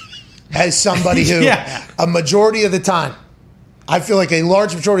as somebody who, a majority of the time, I feel like a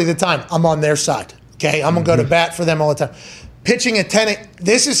large majority of the time, I'm on their side. Okay? I'm going to go to bat for them all the time. Pitching at 10,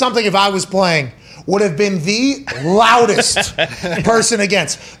 this is something if I was playing, would have been the loudest person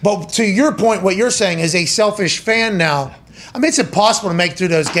against. But to your point, what you're saying is a selfish fan now. I mean, it's impossible to make through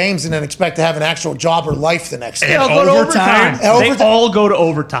those games and then expect to have an actual job or life the next day. They'll go to overtime. They all go to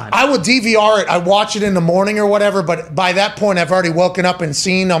overtime. I will DVR it. I watch it in the morning or whatever, but by that point, I've already woken up and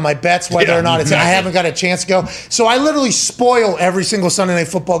seen on my bets whether or not it's. I haven't got a chance to go. So I literally spoil every single Sunday night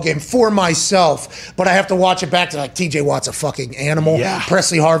football game for myself, but I have to watch it back to like TJ Watt's a fucking animal. Yeah.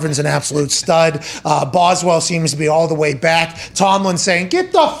 Presley Harvin's an absolute stud. Boswell seems to be all the way back. Tomlin saying,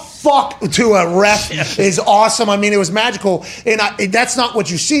 "Get the fuck to a ref is awesome. I mean, it was magical. And that's not what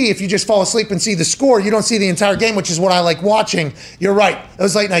you see if you just fall asleep and see the score. You don't see the entire game, which is what I like watching. You're right.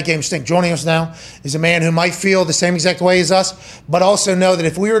 Those late night games stink. Joining us now is a man who might feel the same exact way as us, but also know that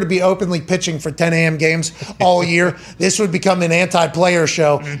if we were to be openly pitching for 10 a.m. games all year, this would become an anti-player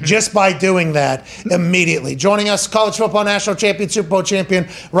show just by doing that immediately. Joining us, college football national champion, Super Bowl champion,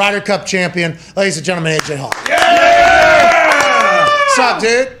 Ryder Cup champion, ladies and gentlemen, AJ Hawk. Yeah! What's up,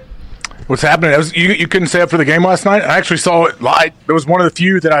 dude? What's happening? You couldn't stay up for the game last night? I actually saw it live. It was one of the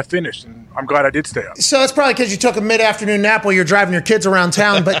few that I finished, and I'm glad I did stay up. So it's probably because you took a mid-afternoon nap while you're driving your kids around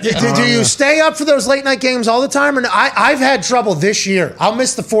town. But do you stay up for those late-night games all the time? Or no? I've had trouble this year. I'll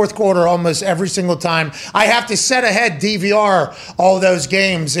miss the fourth quarter almost every single time. I have to set ahead DVR all those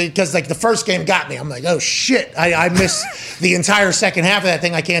games because, like, the first game got me. I'm like, oh, shit. I missed the entire second half of that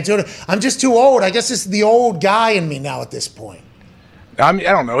thing. I can't do it. I'm just too old. I guess it's the old guy in me now at this point. I mean,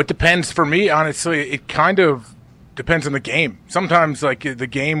 I don't know. It depends. For me, honestly, it kind of depends on the game. Sometimes, like, the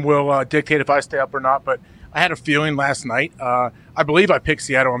game will dictate if I stay up or not, but I had a feeling last night. I believe I picked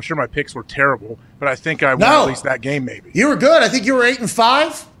Seattle. I'm sure my picks were terrible, but I think I won at least that game maybe. You were good. I think you were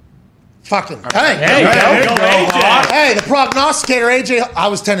 8-5. Fucking. Hey, there you go, AJ. Hey, the prognosticator, AJ, I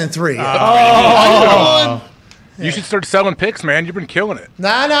was 10-3. You should start selling picks, man. You've been killing it. No.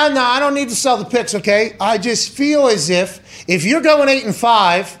 I don't need to sell the picks, okay? I just feel as if you're going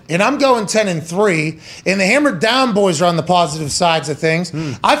 8-5 and I'm going 10-3, and the Hammered Down boys are on the positive sides of things,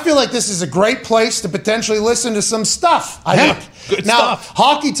 I feel like this is a great place to potentially listen to some stuff. I think. Good now, stuff.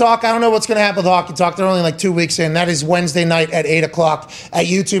 Hockey Talk, I don't know what's going to happen with Hockey Talk. They're only like 2 weeks in. That is Wednesday night at 8 o'clock at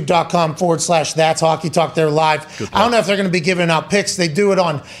youtube.com/That's Hockey Talk. They're live. I don't know if they're going to be giving out picks. They do it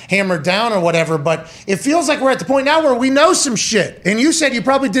on Hammered Down or whatever, but it feels like we're at the point now where we know some shit. And you said you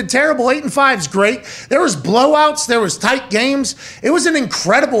probably did terrible. 8-5 is great. There was blowouts. There was tight games. It was an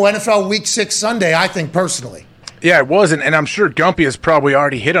incredible NFL Week 6 Sunday, I think, personally. Yeah, it was, and I'm sure Gumpy has probably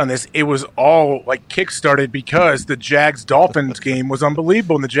already hit on this. It was all like kick-started because the Jags-Dolphins game was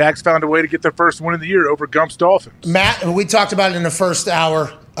unbelievable, and the Jags found a way to get their first win of the year over Gump's Dolphins. Matt, we talked about it in the first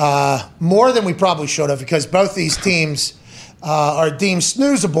hour more than we probably should have because both these teams are deemed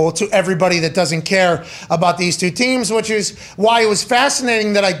snoozable to everybody that doesn't care about these two teams, which is why it was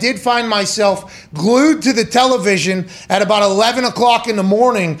fascinating that I did find myself glued to the television at about 11 o'clock in the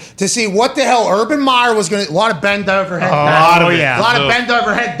morning to see what the hell Urban Meyer was going to... A lot of bend overhead. A lot of bend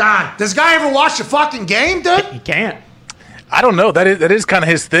overhead Don. Does this guy ever watch the fucking game, dude? He can't. I don't know. That is kind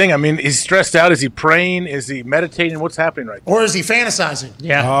of his thing. I mean, he's stressed out. Is he praying? Is he meditating? What's happening right now? Or is he fantasizing?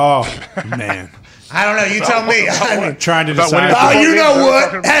 Yeah. Oh, man. I don't know. You tell me. Trying to decide. Oh, you know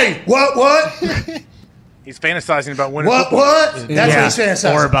what? Hey, what? He's fantasizing about winning. What? That's what he's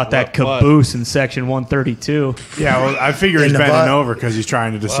fantasizing. Or about that caboose in Section 132. Yeah, well, I figure he's the bending butt. over because he's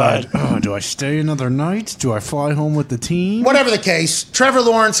trying to decide, do I stay another night? Do I fly home with the team? Whatever the case, Trevor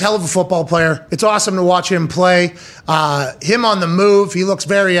Lawrence, hell of a football player. It's awesome to watch him play. Him on the move. He looks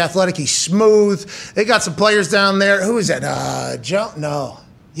very athletic. He's smooth. They got some players down there. Who is that? Joe? No.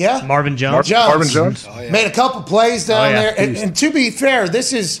 Yeah? Marvin Jones. Marvin Jones? Made a couple plays down yeah. there. And to be fair,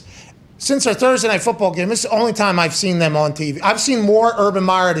 this is... Since our Thursday night football game, this is the only time I've seen them on TV. I've seen more Urban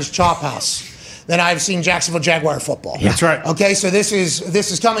Meyer at his chop house than I've seen Jacksonville Jaguar football. That's right. Okay, so this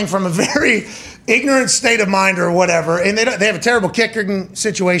is coming from a very ignorant state of mind or whatever, and they have a terrible kicking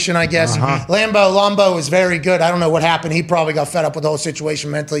situation, I guess. Lambo is very good. I don't know what happened. He probably got fed up with the whole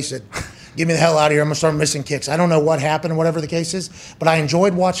situation mentally. He said, "Get me the hell out of here. I'm going to start missing kicks." I don't know what happened, whatever the case is, but I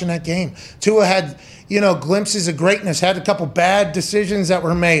enjoyed watching that game. Tua had, glimpses of greatness, had a couple bad decisions that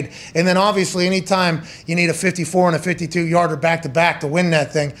were made. And then obviously anytime you need a 54 and a 52-yarder back-to-back to win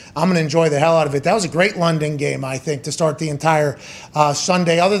that thing, I'm going to enjoy the hell out of it. That was a great London game, I think, to start the entire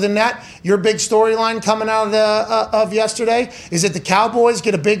Sunday. Other than that, your big storyline coming out of yesterday is that the Cowboys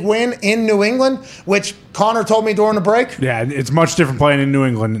get a big win in New England, which Connor told me during the break. Yeah, it's much different playing in New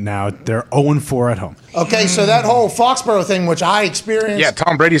England now. They're 0-4 at home. Okay, so that whole Foxborough thing, which I experienced. Yeah,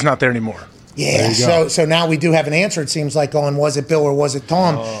 Tom Brady's not there anymore. Yeah, so now we do have an answer, it seems like, on was it Bill or was it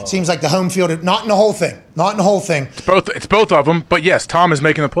Tom? Seems like the home field, not in the whole thing. It's both of them, but yes, Tom is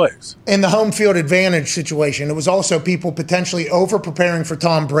making the plays. In the home field advantage situation, it was also people potentially over-preparing for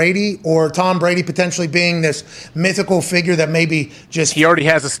Tom Brady, or Tom Brady potentially being this mythical figure that maybe just... He already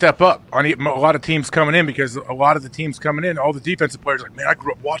has a step up on a lot of teams coming in, because a lot of the teams coming in, all the defensive players are like, man, I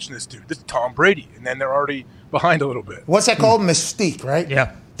grew up watching this dude. This is Tom Brady. And then they're already behind a little bit. What's that called? Mystique, right?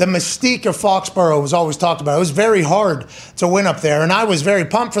 Yeah. The mystique of Foxborough was always talked about. It was very hard to win up there, and I was very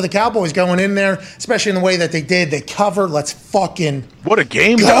pumped for the Cowboys going in there, especially in the way that they did. They covered. Let's fucking what a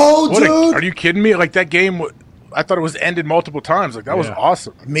game! Go, dude! Are you kidding me? Like that game, I thought it was ended multiple times. Like that was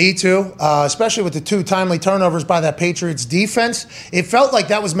awesome. Me too, especially with the 2 timely turnovers by that Patriots defense. It felt like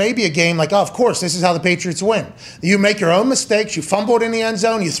that was maybe a game like, oh, of course, this is how the Patriots win. You make your own mistakes. You fumble it in the end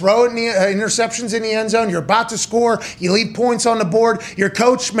zone. You throw it in the interceptions in the end zone. You're about to score. You leave points on the board. Your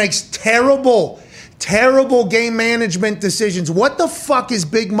coach makes terrible game management decisions. What the fuck is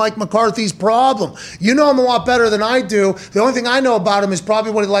Big Mike McCarthy's problem? You know him a lot better than I do. The only thing I know about him is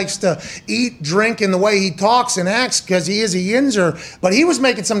probably what he likes to eat, drink, and the way he talks and acts because he is a yinzer. But he was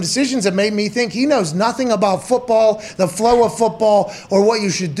making some decisions that made me think he knows nothing about football, the flow of football, or what you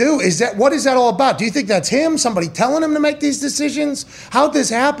should do. What is that all about? Do you think that's him? Somebody telling him to make these decisions? How'd this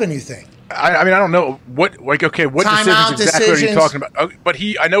happen, you think? I mean, I don't know what Timeout decisions exactly are you talking about? But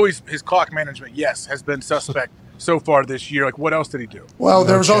I know his clock management, yes, has been suspect so far this year. Like, what else did he do? Well,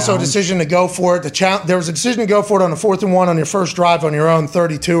 there was also a decision to go for it. There was a decision to go for it on a 4th and 1 on your first drive on your own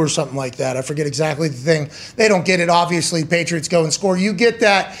 32 or something like that. I forget exactly the thing. They don't get it. Obviously, Patriots go and score. You get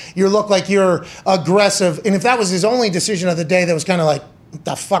that. You look like you're aggressive. And if that was his only decision of the day, that was kind of like, what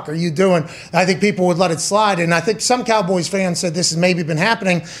the fuck are you doing? I think people would let it slide. And I think some Cowboys fans said this has maybe been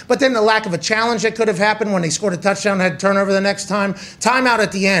happening. But then the lack of a challenge that could have happened when they scored a touchdown, had turnover the next time. Timeout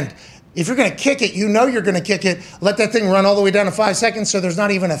at the end. If you're going to kick it, you know you're going to kick it. Let that thing run all the way down to 5 seconds so there's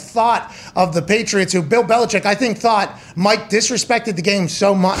not even a thought of the Patriots, who Bill Belichick, I think, thought Mike disrespected the game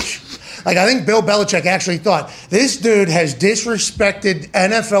so much. Like, I think Bill Belichick actually thought, this dude has disrespected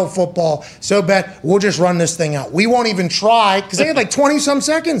NFL football so bad, we'll just run this thing out. We won't even try, because they had like 20-some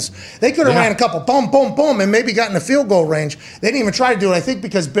seconds. They could have ran a couple, boom, boom, boom, and maybe gotten a field goal range. They didn't even try to do it, I think,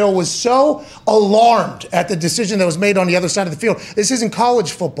 because Bill was so alarmed at the decision that was made on the other side of the field. This isn't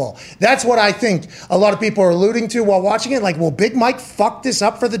college football. That's what I think a lot of people are alluding to while watching it. Like, will Big Mike fuck this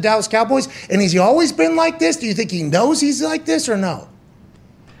up for the Dallas Cowboys? And has he always been like this? Do you think he knows he's like this or no?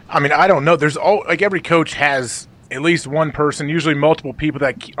 I mean, I don't know. There's every coach has at least one person, usually multiple people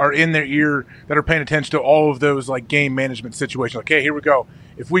that are in their ear that are paying attention to all of those like game management situations. Like, hey, here we go.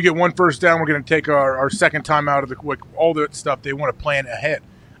 If we get one first down, we're going to take our second time out of the quick. All that stuff they want to plan ahead.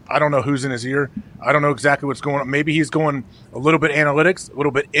 I don't know who's in his ear. I don't know exactly what's going on. Maybe he's going a little bit analytics, a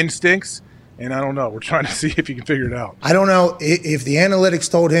little bit instincts. And I don't know. We're trying to see if he can figure it out. I don't know if the analytics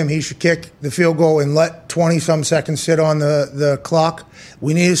told him he should kick the field goal and let 20-some seconds sit on the clock.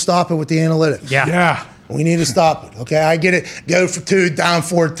 We need to stop it with the analytics. Yeah. We need to stop it. Okay, I get it. Go for 2, down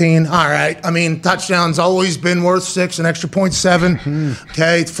 14. All right. I mean, touchdown's always been worth 6, an extra point 7.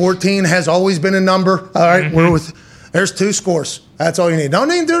 Okay, 14 has always been a number. All right, there's 2 scores. That's all you need. Don't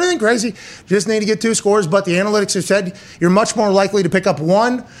need to do anything crazy. Just need to get 2 scores. But the analytics have said you're much more likely to pick up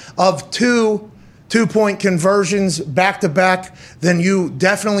one of 2 2-point conversions back-to-back than you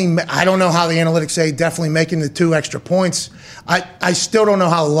definitely – I don't know how the analytics say definitely making the 2 extra points. I still don't know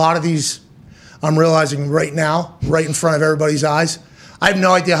how a lot of these – I'm realizing right now, right in front of everybody's eyes – I have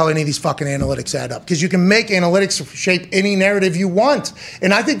no idea how any of these fucking analytics add up, because you can make analytics shape any narrative you want.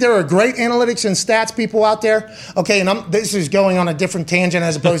 And I think there are great analytics and stats people out there. Okay, and this is going on a different tangent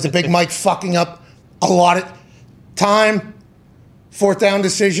as opposed to Big Mike fucking up a lot of time, 4th down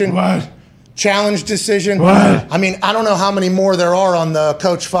decision, challenge decision. I mean, I don't know how many more there are on the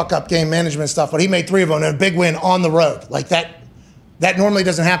coach fuck-up game management stuff, but he made 3 of them and a big win on the road. Like that. That normally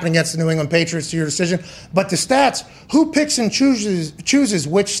doesn't happen against the New England Patriots to your decision. But the stats, who picks and chooses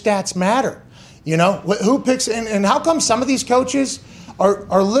which stats matter? You know, who picks, and how come some of these coaches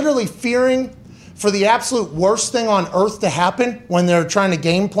are literally fearing for the absolute worst thing on earth to happen when they're trying to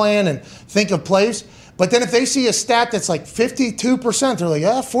game plan and think of plays? But then if they see a stat that's like 52%, they're like,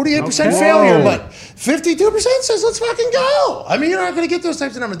 48% failure, but 52% says let's fucking go. I mean, you're not going to get those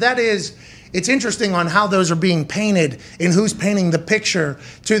types of numbers. It's interesting on how those are being painted and who's painting the picture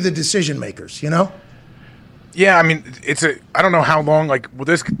to the decision makers, you know? Yeah, I mean, I don't know how long, like, will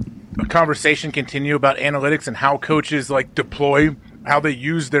this conversation continue about analytics and how coaches, like, deploy, how they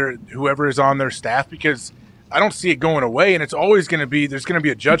use whoever is on their staff, because I don't see it going away, and it's always going to be, there's going to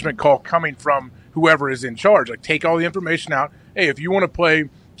be a judgment call coming from whoever is in charge. Like, take all the information out. Hey, if you want to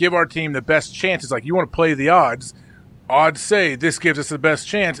give our team the best chances, like, you want to play the odds say this gives us the best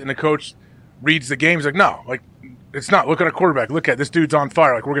chance, and the coach reads the game. He's like, no, like, it's not. Look at a quarterback. Look at this dude's on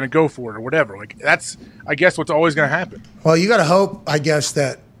fire. Like, we're going to go for it or whatever. Like, that's, I guess, what's always going to happen. Well, you got to hope, I guess,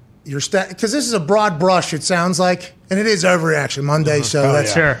 that your because this is a broad brush, it sounds like, and it is Overreaction Monday, so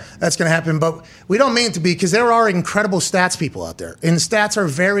that's going to happen. But we don't mean it to be, because there are incredible stats people out there, and stats are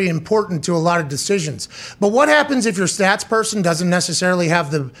very important to a lot of decisions. But what happens if your stats person doesn't necessarily have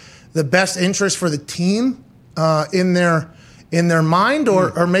the best interest for the team in in their mind,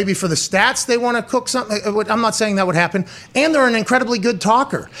 or maybe for the stats they want to cook something. I'm not saying that would happen. And they're an incredibly good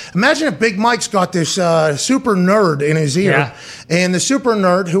talker. Imagine if Big Mike's got this super nerd in his ear, and the super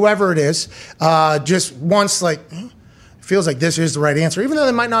nerd, whoever it is, just wants feels like this is the right answer, even though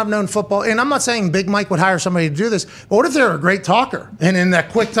they might not have known football. And I'm not saying Big Mike would hire somebody to do this, but what if they're a great talker? And in that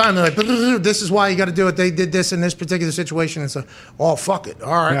quick time, they're like, this is why you got to do it. They did this in this particular situation. It's like, oh, fuck it.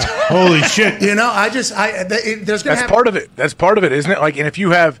 All right. Yeah. Holy shit. There's going to That's part of it. That's part of it, isn't it? Like, and if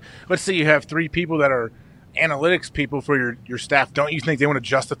you have, let's say you have 3 people that are analytics people for your staff, don't you think they want to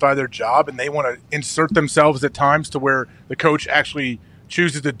justify their job and they want to insert themselves at times to where the coach actually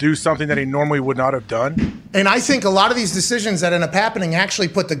chooses to do something that he normally would not have done? And I think a lot of these decisions that end up happening actually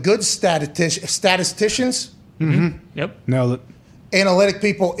put the good statisticians, Nailed it. analytic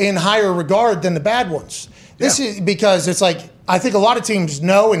people in higher regard than the bad ones. This is because it's like, I think a lot of teams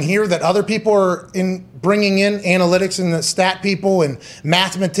know and hear that other people are bringing in analytics and the stat people and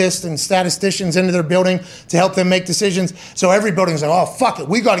mathematists and statisticians into their building to help them make decisions. So every building's like, oh, fuck it.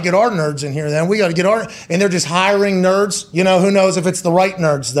 We got to get our nerds in here then. We got to get and they're just hiring nerds. Who knows if it's the right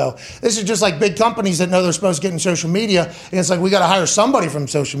nerds, though. This is just like big companies that know they're supposed to get in social media. And it's like, we got to hire somebody from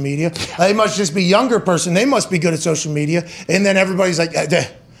social media. They must just be a younger person. They must be good at social media. And then everybody's like,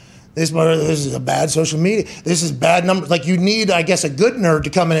 this is a bad social media. This is bad numbers. Like, you need, I guess, a good nerd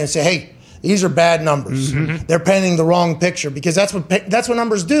to come in and say, hey, these are bad numbers. They're painting the wrong picture, because that's what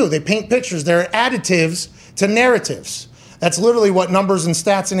numbers do. They paint pictures. They're additives to narratives. That's literally what numbers and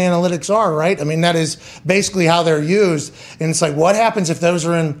stats and analytics are, right? I mean, that is basically how they're used. And it's like, what happens if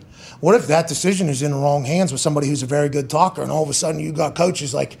what if that decision is in the wrong hands with somebody who's a very good talker, and all of a sudden you got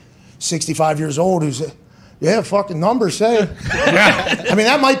coaches like 65 years old who's fucking numbers say it. I mean,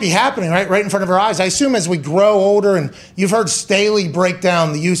 that might be happening right in front of our eyes. I assume as we grow older, and you've heard Staley break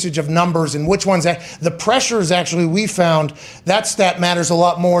down the usage of numbers and which ones, the pressures actually we found, that stat matters a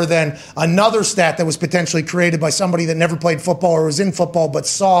lot more than another stat that was potentially created by somebody that never played football or was in football but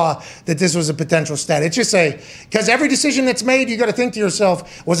saw that this was a potential stat. It's just because every decision that's made, you got to think to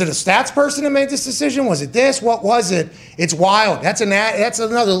yourself, was it a stats person that made this decision? Was it this? What was it? It's wild. That's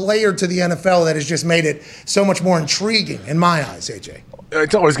another layer to the NFL that has just made it so much more intriguing in my eyes, AJ.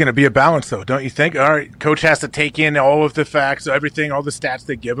 It's always going to be a balance, though, don't you think? All right, coach has to take in all of the facts, everything, all the stats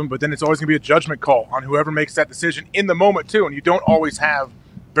they give him, but then it's always going to be a judgment call on whoever makes that decision in the moment, too, and you don't always have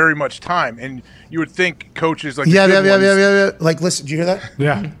very much time. And you would think coaches like yeah. Like, listen, did you hear that?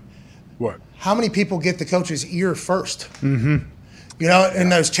 Yeah. What? How many people get the coach's ear first?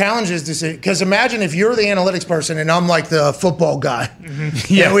 And those challenges, because imagine if you're the analytics person and I'm like the football guy.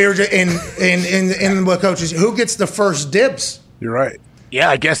 Yeah, and we were just in the coaches. Who gets the first dibs? You're right. Yeah,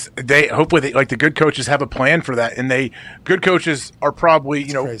 I guess hopefully the good coaches have a plan for that, and good coaches are probably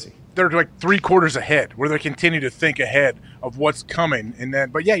crazy. They're like 3 quarters ahead, where they continue to think ahead of what's coming, and then.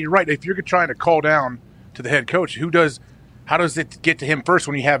 But yeah, you're right. If you're trying to call down to the head coach, how does it get to him first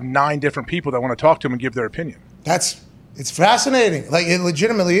when you have 9 different people that want to talk to him and give their opinion? It's fascinating. Like, it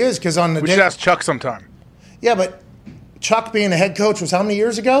legitimately is, because on the we should ask Chuck sometime. Yeah, but Chuck being a head coach was how many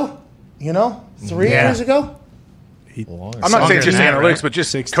years ago? 3 years ago? I'm not saying just analytics, but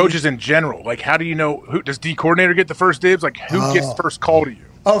just 60. Coaches in general. Like, how do you know does D coordinator get the first dibs? Like, who gets first call to you?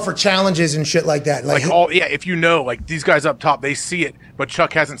 Oh, for challenges and shit like that. If like these guys up top, they see it, but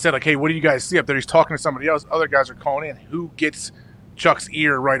Chuck hasn't said, like, hey, what do you guys see up there? He's talking to somebody else. Other guys are calling in. Who gets Chuck's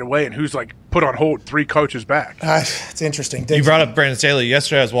ear right away, and who's like put on hold 3 coaches back? It's interesting. You brought up Brandon Staley.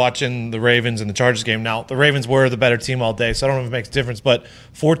 Yesterday I was watching the Ravens and the Chargers game. Now, the Ravens were the better team all day, so I don't know if it makes a difference, but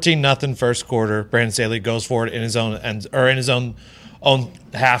 14-0 first quarter. Brandon Staley goes for it in his own own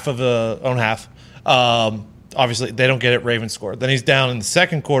half of the own half. Obviously, they don't get it. Ravens score. Then he's down in the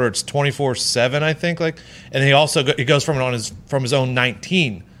second quarter. It's 24-7, I think. And he also goes from his own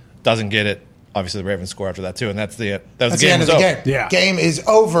 19. Doesn't get it. Obviously, the Ravens score after that, too, and that was the game. End of the game. Yeah. Game is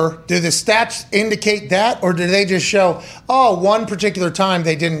over. Do the stats indicate that, or do they just show, one particular time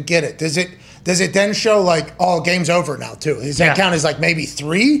they didn't get it? Does it then show, game's over now, too? Does that count as, maybe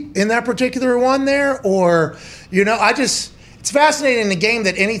 3 in that particular one there? Or, it's fascinating in the game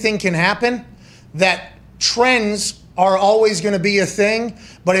that anything can happen, that trends are always going to be a thing,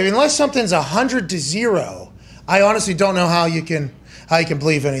 but unless something's 100-0, I honestly don't know how you can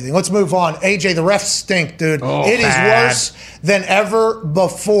believe anything. Let's move on. AJ, the refs stink, dude. It is worse than ever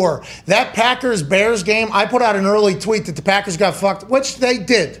before. That Packers-Bears game, I put out an early tweet that the Packers got fucked, which they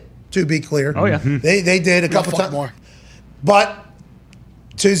did, to be clear. Oh, yeah. They did a couple times. More. But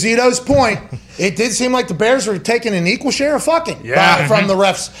to Zito's point, it did seem like the Bears were taking an equal share of fucking from the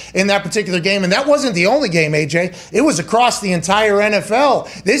refs in that particular game. And that wasn't the only game, AJ. It was across the entire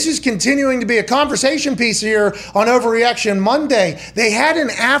NFL. This is continuing to be a conversation piece here on Overreaction Monday. They had an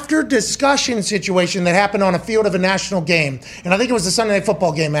after-discussion situation that happened on a field of a national game. And I think it was the Sunday Night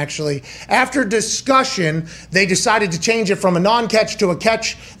Football game, actually. After discussion, they decided to change it from a non-catch to a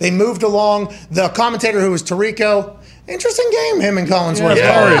catch. They moved along. The commentator, who was Tirico, interesting game, him and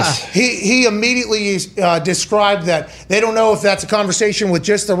Collinsworth. He immediately described that they don't know if that's a conversation with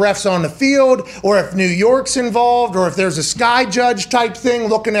just the refs on the field or if New York's involved or if there's a sky judge type thing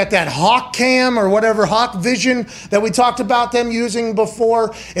looking at that hawk cam or whatever, hawk vision that we talked about them using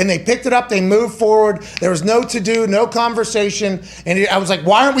before. And they picked it up. They moved forward. There was no to-do, no conversation. And I was like,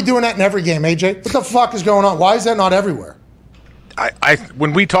 why aren't we doing that in every game, AJ? What the fuck is going on? Why is that not everywhere?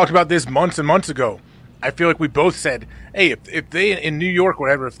 When we talked about this months and months ago, I feel like we both said, hey, if they in New York,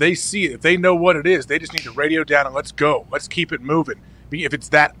 whatever, if they see it, if they know what it is, they just need to radio down and let's go. Let's keep it moving. If it's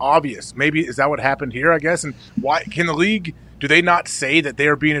that obvious, maybe is that what happened here, I guess? And why can the league, do they not say that they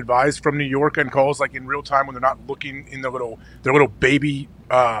are being advised from New York on calls like in real time when they're not looking in their little baby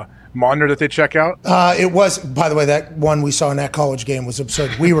monitor that they check out? It was, by the way, that one we saw in that college game was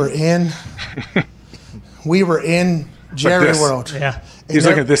absurd. We were in Jerry World. Yeah. He's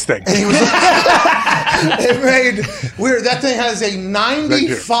looking at this thing. That thing has a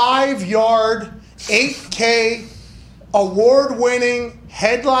 95-yard, 8K, award-winning,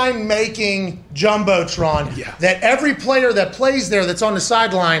 headline-making jumbotron that every player that plays there that's on the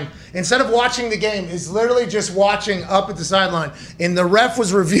sideline, instead of watching the game, is literally just watching up at the sideline. And the ref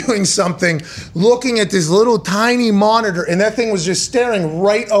was reviewing something, looking at this little tiny monitor, and that thing was just staring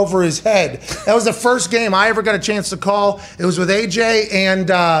right over his head. That was the first game I ever got a chance to call. It was with AJ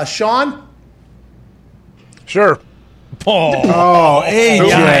and Sean. Sure. Oh,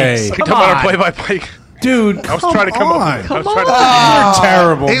 AJ. Come on, our play-by-play. Dude, I was trying to come up. You're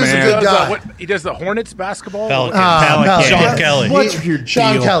terrible, He was man. a good guy. He does the Hornets basketball? Pelican. no. Sean Kelly. What's your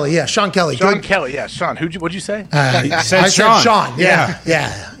Sean deal? Kelly, yeah, Sean Kelly. Sean Good. Kelly, yeah. Sean, what'd you say? I said said Sean. Sean, yeah.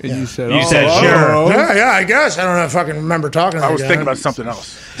 And you said, said sure. Yeah, I guess. I don't know if I can remember talking to I that was guy. thinking about something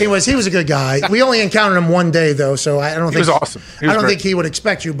else. Anyways, he was a good guy. We only encountered him one day, though, so I don't think... He was awesome. He was I don't great. think he would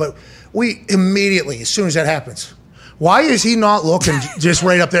expect you, but we immediately, as soon as that happens... Why is he not looking just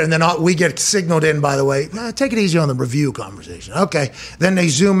right up there? And then we get signaled in, by the way. Take it easy on the review conversation. Okay. Then they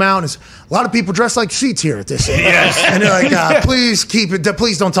zoom out. And it's a lot of people dressed like seats here at this. Yes. And they're like, please keep it.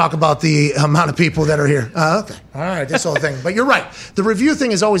 Please don't talk about the amount of people that are here. Okay. All right. This whole thing. But you're right. The review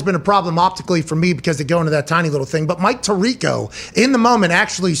thing has always been a problem optically for me because they go into that tiny little thing. But Mike Tirico, in the moment,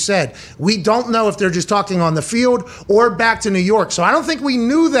 actually said, we don't know if they're just talking on the field or back to New York. So I don't think we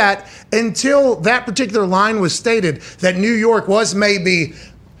knew that until that particular line was stated, that New York was maybe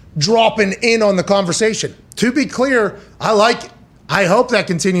dropping in on the conversation. To be clear, I like it. I hope that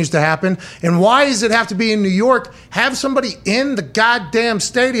continues to happen. And why does it have to be in New York? Have somebody in the goddamn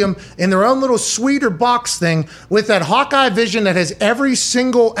stadium in their own little suite or box thing with that Hawkeye vision that has every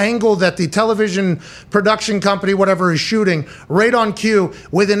single angle that the television production company, whatever, is shooting right on cue,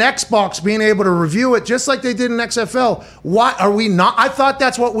 with an Xbox being able to review it just like they did in XFL. Why are we not? I thought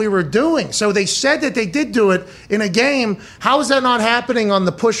that's what we were doing. So they said that they did do it in a game. How is that not happening on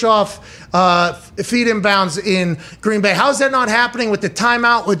the push-off feed inbounds in Green Bay? How is that not happening with the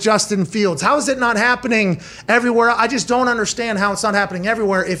timeout with Justin Fields? How is it not happening everywhere? I just don't understand how it's not happening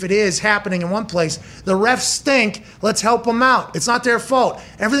everywhere if it is happening in one place. The refs stink. Let's help them out. It's not their fault.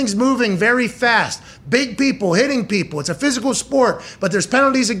 Everything's moving very fast. Big people hitting people. It's a physical sport, but there's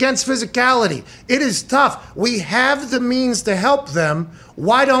penalties against physicality. It is tough. We have the means to help them.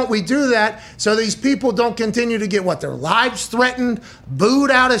 Why don't we do that so these people don't continue to get their lives threatened, booed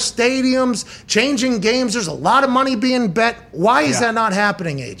out of stadiums, changing games? There's a lot of money being bet. Why is that not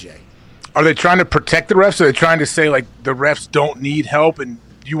happening, AJ? Are they trying to protect the refs? Or are they trying to say, like, the refs don't need help and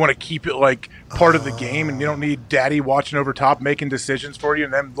you want to keep it, like, part of the game and you don't need daddy watching over top making decisions for you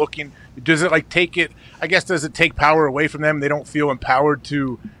and them looking? Does it, like, does it take power away from them? They don't feel empowered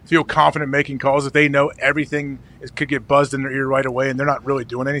to feel confident making calls if they know everything could get buzzed in their ear right away and they're not really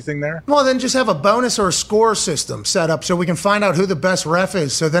doing anything there? Well, then just have a bonus or a score system set up so we can find out who the best ref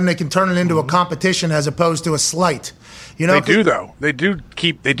is, so then they can turn it into a competition as opposed to a slight. You know, They do, though. They do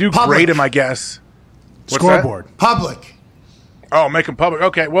Public. grade them, I guess. What's Scoreboard. that? Public. Oh, make them public.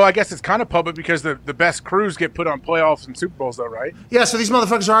 Okay, well, I guess it's kind of public because the best crews get put on playoffs and Super Bowls, though, right? Yeah, so these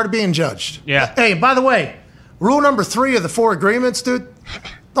motherfuckers are already being judged. Yeah. Hey, by the way, rule number 3 of the 4 agreements, dude,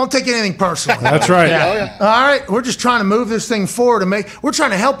 don't take anything personally. That's right. Yeah. All right, we're just trying to move this thing forward we're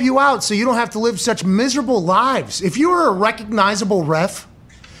trying to help you out so you don't have to live such miserable lives. If you were a recognizable ref,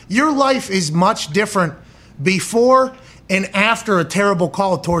 your life is much different before and after a terrible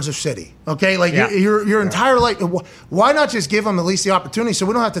call towards a city. Okay, like your entire life. Why not just give them at least the opportunity so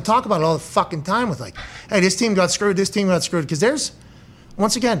we don't have to talk about it all the fucking time with like, hey, this team got screwed, because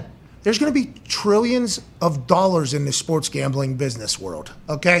once again, there's going to be trillions of dollars in the sports gambling business world,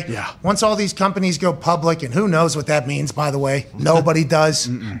 okay? Yeah. Once all these companies go public, and who knows what that means, by the way. Nobody does,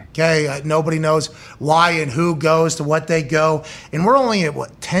 okay? Nobody knows why and who goes to what they go. And we're only at,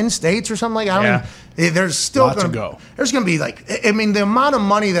 10 states or something like that? There's still Lots going to go. There's going to be the amount of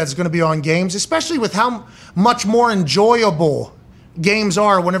money that's going to be on games, especially with how much more enjoyable games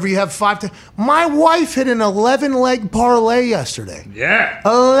are whenever you have 5 to. My wife hit an 11-leg parlay yesterday. Yeah.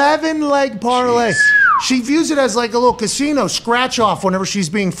 11-leg parlay. She views it as like a little casino scratch off whenever she's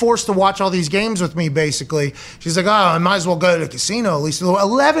being forced to watch all these games with me, basically. She's like, I might as well go to the casino at least a little.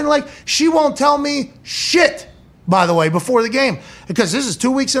 11-leg. She won't tell me shit, by the way, before the game. Because this is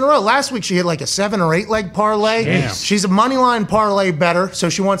 2 weeks in a row. Last week she hit like a 7 or 8-leg parlay. Damn. She's a money line parlay better, so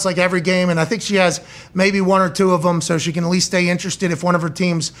she wants like every game, and I think she has maybe 1 or 2 of them, so she can at least stay interested if one of her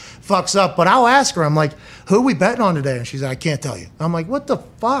teams fucks up. But I'll ask her, I'm like, who are we betting on today? And she's like, I can't tell you. I'm like, what the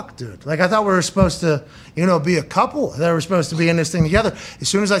fuck, dude? Like, I thought we were supposed to, be a couple. That we're supposed to be in this thing together. As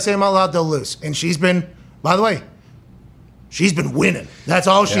soon as I say them out loud, they'll lose. And she's been, by the way, she's been winning. That's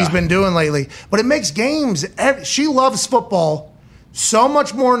all she's been doing lately. But it makes games. She loves football so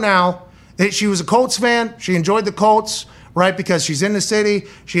much more now. She was a Colts fan. She enjoyed the Colts, right? Because she's in the city.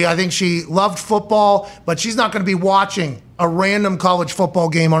 I think she loved football, but she's not going to be watching a random college football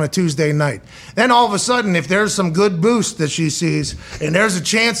game on a Tuesday night. Then all of a sudden, if there's some good boost that she sees, and there's a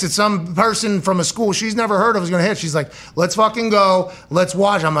chance that some person from a school she's never heard of is going to hit, she's like, let's fucking go. Let's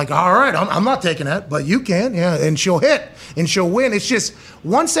watch. I'm like, all right, I'm not taking that, but you can. Yeah, and she'll hit, and she'll win. It's just,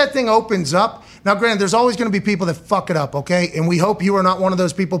 once that thing opens up, now, granted, there's always going to be people that fuck it up, okay? And we hope you are not one of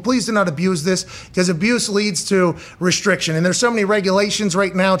those people. Please do not abuse this, because abuse leads to restriction. And there's so many regulations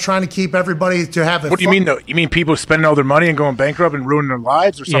right now trying to keep everybody to have it. What do you mean, though? You mean people spending all their money and going bankrupt and ruining their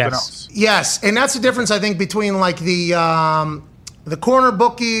lives, or something else? Yes, and that's the difference, I think, between like the corner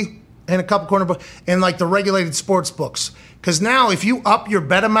bookie and a couple corner books and like the regulated sports books. Because now, if you up your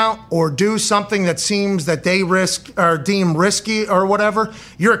bet amount or do something that seems that they risk or deem risky or whatever,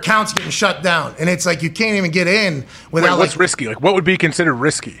 your account's getting shut down, and it's like you can't even get in without. Wait, what's risky? Like, what would be considered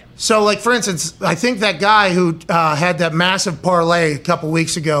risky? So, like, for instance, I think that guy who had that massive parlay a couple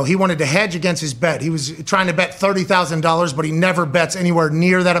weeks ago, he wanted to hedge against his bet. He was trying to bet $30,000, but he never bets anywhere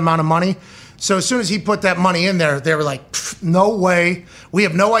near that amount of money. So as soon as he put that money in there, they were like, no way. We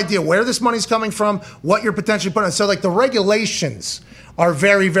have no idea where this money's coming from, what you're potentially putting. So like the regulations are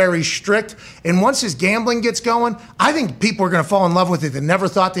very, very strict. And once his gambling gets going, I think people are going to fall in love with it that never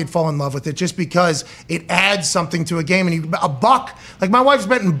thought they'd fall in love with it just because it adds something to a game. And a buck, like my wife's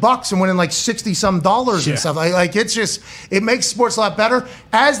betting bucks and winning like $60-some and stuff. Like it's just, it makes sports a lot better.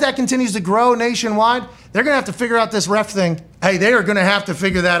 As that continues to grow nationwide, they're going to have to figure out this ref thing. Hey, they are going to have to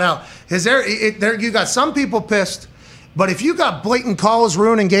figure that out. Because you got some people pissed, but if you got blatant calls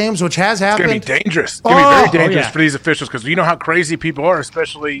ruining games, which has happened. It's going to be dangerous. It's going to be very dangerous for these officials because you know how crazy people are,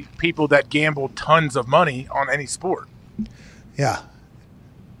 especially people that gamble tons of money on any sport. Yeah.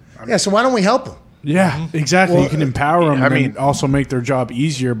 So why don't we help them? Yeah, exactly. Well, you can empower them and also make their job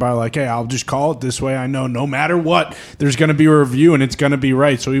easier by like, hey, I'll just call it this way. I know no matter what, there's going to be a review and it's going to be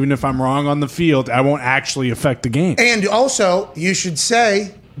right. So even if I'm wrong on the field, I won't actually affect the game. And also, you should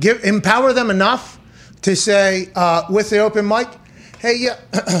say, empower them enough to say with the open mic, hey,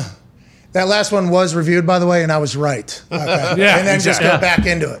 that last one was reviewed, by the way, and I was right. Okay. And then just go back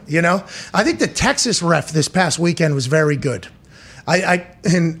into it, you know? I think the Texas ref this past weekend was very good.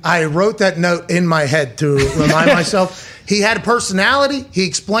 I wrote that note in my head to remind myself. He had a personality. He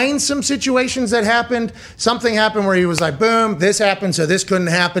explained some situations that happened. Something happened where he was like, boom, this happened, so this couldn't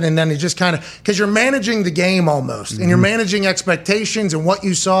happen. And then he just kind of, because you're managing the game almost, and you're managing expectations and what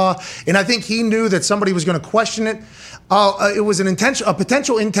you saw. And I think he knew that somebody was going to question it. It was a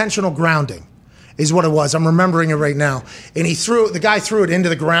potential intentional grounding is what it was. I'm remembering it right now. And the guy threw it into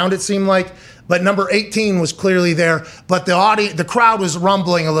the ground, it seemed like. But number 18 was clearly there. But the crowd was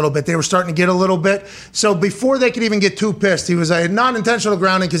rumbling a little bit. They were starting to get a little bit. So before they could even get too pissed, he was a non-intentional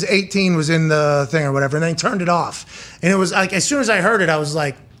grounding because 18 was in the thing or whatever. And then he turned it off. And it was like, as soon as I heard it, I was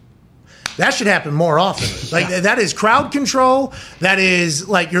like, that should happen more often. Like that is crowd control. That is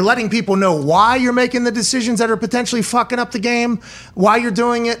like you're letting people know why you're making the decisions that are potentially fucking up the game, why you're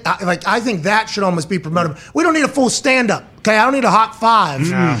doing it. I think that should almost be promoted. We don't need a full stand-up. Okay, I don't need a hot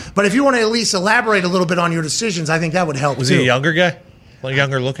five. But if you want to at least elaborate a little bit on your decisions, I think that would help. Was he a younger guy? A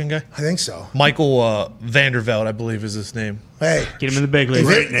younger-looking guy? I think so. Michael Vanderveld, I believe, is his name. Hey, get him in the big league.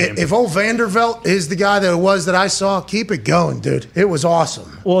 If old Vanderveld is the guy that it was that I saw, keep it going, dude. It was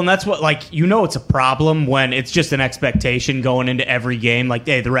awesome. Well, and that's what, it's a problem when it's just an expectation going into every game. Like,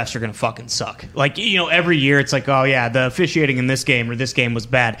 hey, the refs are going to fucking suck. Every year it's like, oh, yeah, the officiating in this game or this game was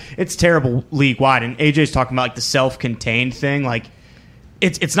bad. It's terrible league-wide. And AJ's talking about, the self-contained thing.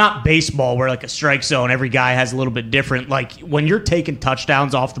 It's not baseball where, a strike zone, every guy has a little bit different. When you're taking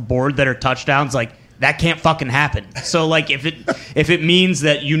touchdowns off the board that are touchdowns, that can't fucking happen. So, if it means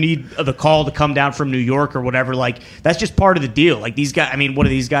that you need the call to come down from New York or whatever, that's just part of the deal. These guys, what are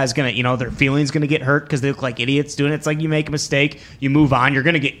these guys going to, their feelings going to get hurt because they look like idiots doing it? It's you make a mistake, you move on, you're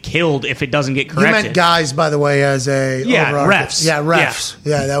going to get killed if it doesn't get corrected. You meant guys, by the way, as a... refs. Yeah, refs.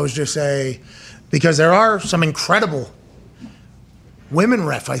 Yeah, that was just because there are some incredible women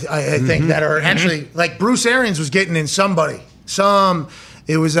ref, I think, that are actually... Bruce Arians was getting in somebody.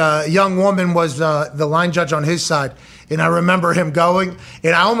 It was a young woman was the line judge on his side, and I remember him going,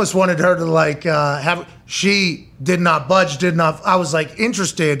 and I almost wanted her to have. She did not budge, I was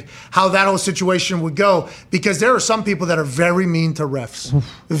interested how that whole situation would go, because there are some people that are very mean to refs,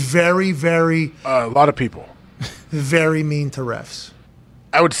 very, very. A lot of people. Very mean to refs.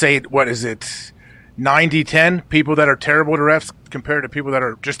 I would say, what is it? 90-10 people that are terrible to refs compared to people that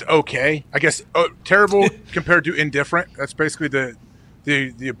are just okay. I guess terrible compared to indifferent. That's basically the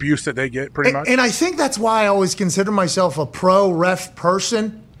abuse that they get, pretty much. And I think that's why I always consider myself a pro-ref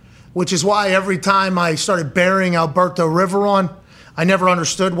person, which is why every time I started burying Alberto Riveron, I never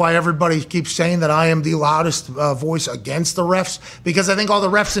understood why everybody keeps saying that I am the loudest voice against the refs, because I think all the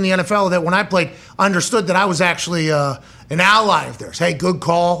refs in the NFL that when I played understood that I was actually an ally of theirs. Hey, good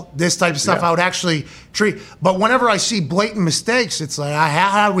call, this type of stuff I would actually treat. But whenever I see blatant mistakes, it's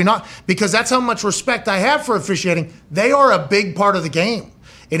how do we not? Because that's how much respect I have for officiating. They are a big part of the game,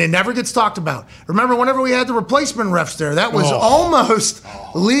 and it never gets talked about. Remember, whenever we had the replacement refs there, that was almost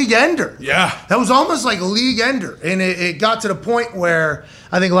league ender. Yeah. That was almost like a league ender. And it got to the point where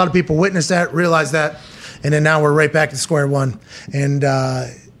I think a lot of people witnessed that, realized that, and then now we're right back to square one. And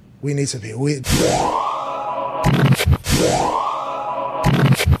we need some people.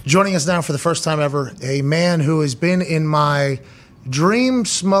 Joining us now for the first time ever, a man who has been in my dream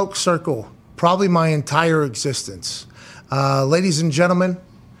smoke circle probably my entire existence. Ladies and gentlemen,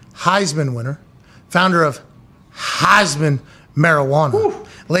 Heisman winner, founder of Heisman Marijuana. Woo.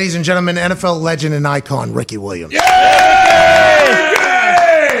 Ladies and gentlemen, NFL legend and icon, Ricky Williams. Yay!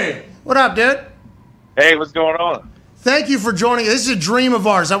 Yay! What up, dude? Hey, what's going on? Thank you for joining us. This is a dream of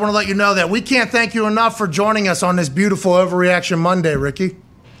ours. I want to let you know that. We can't thank you enough for joining us on this beautiful Overreaction Monday, Ricky.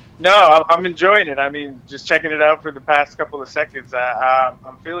 No, I'm enjoying it. I mean, just checking it out for the past couple of seconds.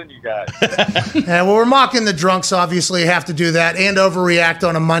 I'm feeling you guys. Yeah, well, we're mocking the drunks, obviously. Have to do that and overreact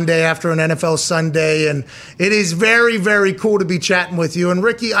on a Monday after an NFL Sunday. And it is very, very cool to be chatting with you. And,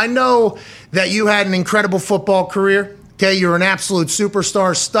 Ricky, I know that you had an incredible football career. Okay, you're an absolute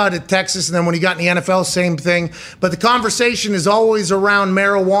superstar stud at Texas, and then when you got in the NFL, same thing. But the conversation is always around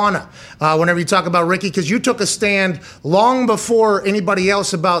marijuana whenever you talk about Ricky, because you took a stand long before anybody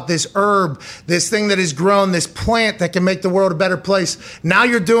else about this herb, this thing that is grown, this plant that can make the world a better place. Now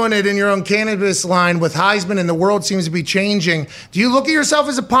you're doing it in your own cannabis line with Heisman, and the world seems to be changing. Do you look at yourself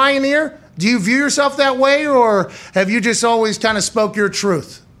as a pioneer? Do you view yourself that way, or have you just always kind of spoke your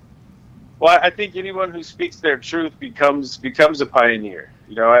truth? Well, I think anyone who speaks their truth becomes a pioneer.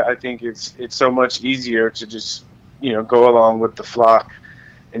 You know, I think it's so much easier to just, go along with the flock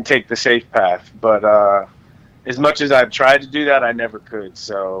and take the safe path. But as much as I've tried to do that, I never could.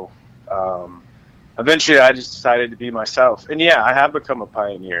 So eventually I just decided to be myself. And yeah, I have become a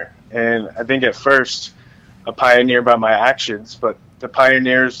pioneer. And I think at first a pioneer by my actions, but the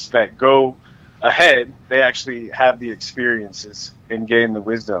pioneers that go ahead, they actually have the experiences and gain the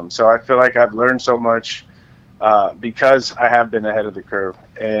wisdom. So I feel like I've learned so much because I have been ahead of the curve.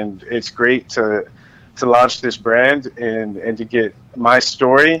 And it's great to launch this brand and to get my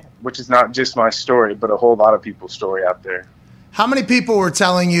story, which is not just my story, but a whole lot of people's story out there. How many people were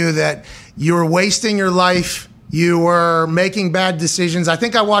telling you that you were wasting your life, you were making bad decisions? I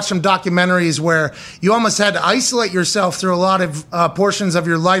think I watched some documentaries where you almost had to isolate yourself through a lot of portions of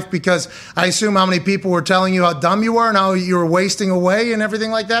your life, because I assume how many people were telling you how dumb you were and how you were wasting away and everything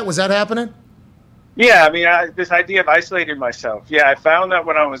like that. Was that happening? Yeah, I mean, this idea of isolating myself. Yeah, I found that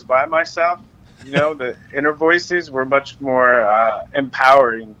when I was by myself, the inner voices were much more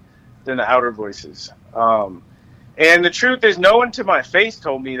empowering than the outer voices. And the truth is, no one to my face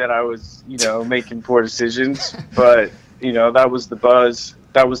told me that I was, making poor decisions. But, that was the buzz.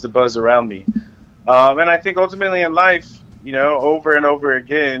 That was the buzz around me. And I think ultimately in life, over and over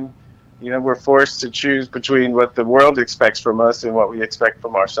again, we're forced to choose between what the world expects from us and what we expect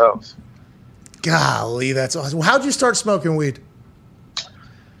from ourselves. Golly, that's awesome. How'd you start smoking weed?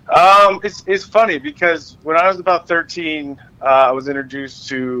 It's funny because when I was about 13, I was introduced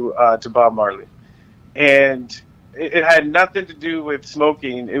to Bob Marley, and it had nothing to do with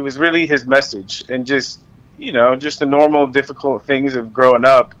smoking. It was really his message, and just the normal difficult things of growing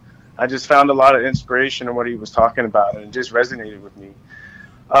up. I just found a lot of inspiration in what he was talking about, and it just resonated with me.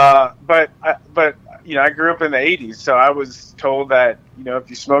 But I grew up in the 80s, so I was told that, if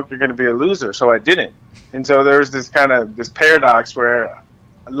you smoke, you're going to be a loser. So I didn't. And so there was this paradox where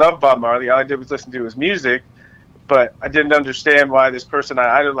I loved Bob Marley. All I did was listen to his music, but I didn't understand why this person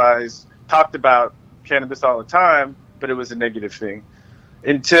I idolized talked about cannabis all the time, but it was a negative thing.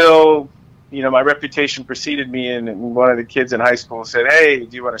 Until, my reputation preceded me, and one of the kids in high school said, "Hey,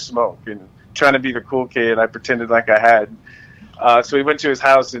 do you want to smoke?" And trying to be the cool kid, I pretended like I had. So we went to his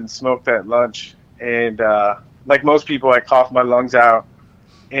house and smoked at lunch. And like most people, I coughed my lungs out,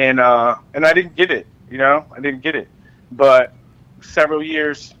 and I didn't get it. I didn't get it. But several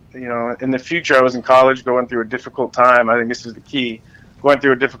years, in the future, I was in college going through a difficult time. I think this is the key. Going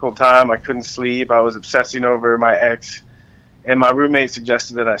through a difficult time. I couldn't sleep. I was obsessing over my ex, and my roommate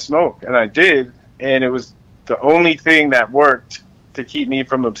suggested that I smoke, and I did. And it was the only thing that worked to keep me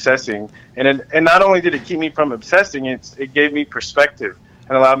from obsessing. And not only did it keep me from obsessing, it gave me perspective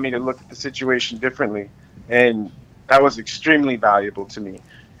and allowed me to look at the situation differently. And that was extremely valuable to me.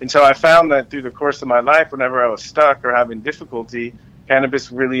 And so I found that through the course of my life, whenever I was stuck or having difficulty,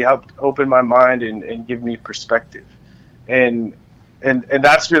 cannabis really helped open my mind and give me perspective. And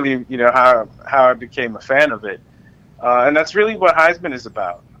that's really, how I became a fan of it. And that's really what Heisman is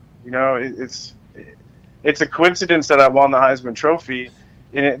about. It's a coincidence that I won the Heisman Trophy,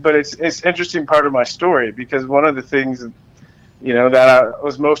 but it's interesting part of my story, because one of the things, that I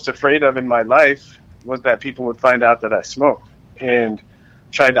was most afraid of in my life was that people would find out that I smoked, and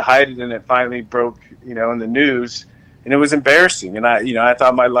tried to hide it, and it finally broke, in the news, and it was embarrassing, and I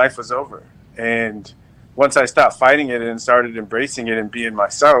thought my life was over. And once I stopped fighting it and started embracing it and being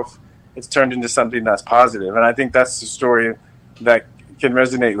myself, it's turned into something that's positive. And I think that's the story that can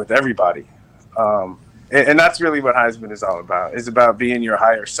resonate with everybody. And that's really what Heisman is all about. It's about being your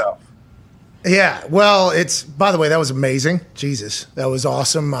higher self. Yeah, well, by the way, that was amazing. Jesus, that was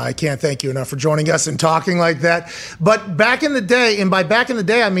awesome. I can't thank you enough for joining us and talking like that. But back in the day, and by back in the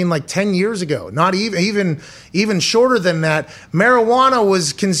day, I mean like 10 years ago, not even shorter than that, marijuana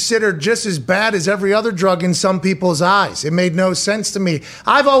was considered just as bad as every other drug in some people's eyes. It made no sense to me.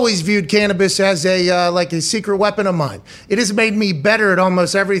 I've always viewed cannabis as like a secret weapon of mine. It has made me better at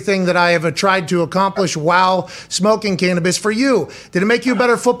almost everything that I have tried to accomplish while smoking cannabis. For you, did it make you a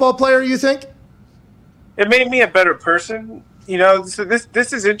better football player, you think? It made me a better person, so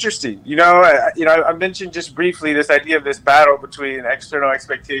this is interesting. I mentioned just briefly this idea of this battle between external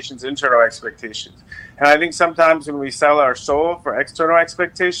expectations, internal expectations. And I think sometimes when we sell our soul for external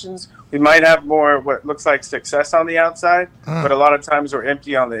expectations, we might have more what looks like success on the outside, but a lot of times we're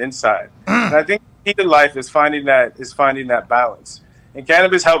empty on the inside. And I think the key to life is finding that balance. And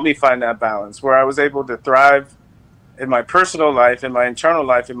cannabis helped me find that balance, where I was able to thrive in my personal life, in my internal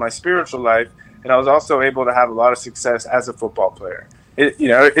life, in my spiritual life. And I was also able to have a lot of success as a football player.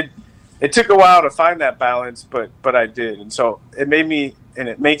 It took a while to find that balance, but I did. And so it made me, and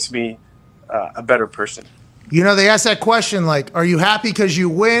it makes me a better person. They ask that question, like, are you happy because you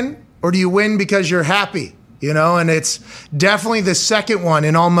win, or do you win because you're happy? And it's definitely the second one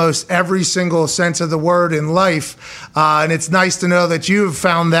in almost every single sense of the word in life. And it's nice to know that you have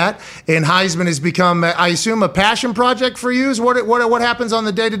found that. And Heisman has become, I assume, a passion project for you. Is what happens on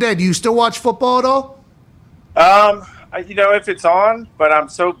the day-to-day? Do you still watch football at all? If it's on, but I'm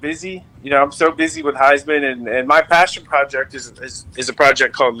so busy. I'm so busy with Heisman. And my passion project is a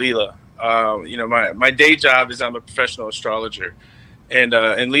project called Leela. My day job is I'm a professional astrologer. And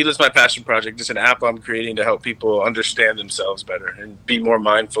Leela's my passion project. It's an app I'm creating to help people understand themselves better and be more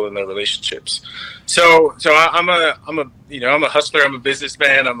mindful in their relationships. So I'm a hustler. I'm a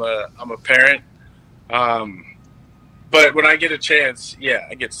businessman. I'm a parent. But when I get a chance,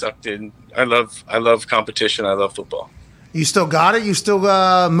 I get sucked in. I love competition. I love football. You still got it? You still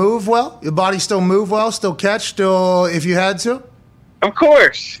move well? Your body still move well? Still catch? Still, if you had to? Of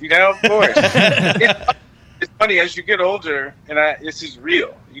course. Of course. It's funny, as you get older, and this is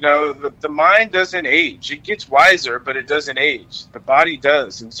real, the mind doesn't age. It gets wiser, but it doesn't age. The body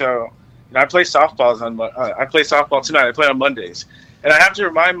does. And so, I play softball tonight. I play on Mondays. And I have to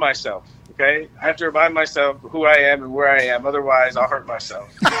remind myself, okay? I have to remind myself who I am and where I am. Otherwise, I'll hurt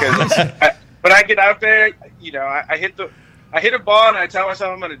myself. Because when I get out there, I hit I hit a ball and I tell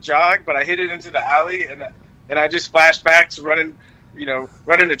myself I'm going to jog, but I hit it into the alley and I just flash back to running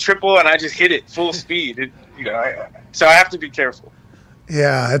a triple and I just hit it full speed. So I have to be careful.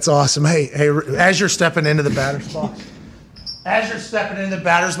 Yeah, that's awesome. Hey, as you're stepping into the batter's box,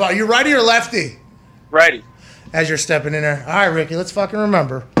 are you righty or lefty? Righty. As you're stepping in there. All right, Ricky, let's fucking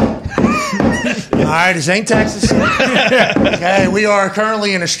remember. All right, this ain't Texas. Okay, we are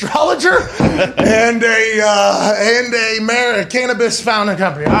currently an astrologer and a cannabis founding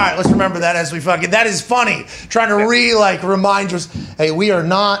company. All right, let's remember that as we fucking. That is funny. Trying to remind us. Hey, we are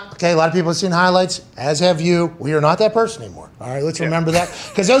not. Okay, a lot of people have seen highlights, as have you. We are not that person anymore. All right, let's remember that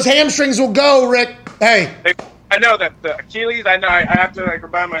because those hamstrings will go, Rick. Hey, I know that the Achilles. I know I have to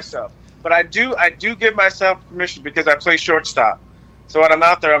remind myself, but I do give myself permission because I play shortstop. So when I'm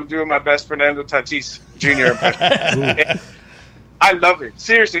out there, I'm doing my best Fernando Tatis Jr. impression. I love it.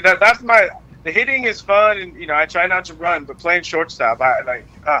 Seriously, that's the hitting is fun, and I try not to run, but playing shortstop,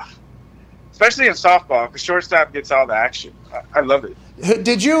 especially in softball, because shortstop gets all the action. I love it.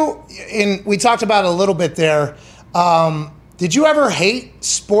 Did you? We talked about it a little bit there. Did you ever hate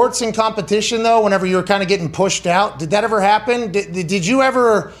sports and competition though? Whenever you were kind of getting pushed out, did that ever happen? Did you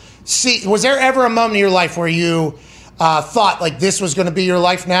ever see? Was there ever a moment in your life where you thought like this was going to be your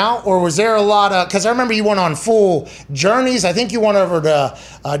life now, or was there a lot of? Because I remember you went on full journeys. I think you went over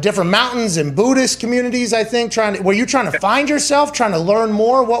to different mountains and Buddhist communities. I think were you trying to find yourself, trying to learn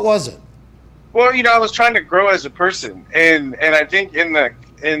more? What was it? Well, I was trying to grow as a person, and I think in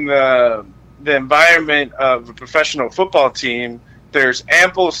the environment of a professional football team, there's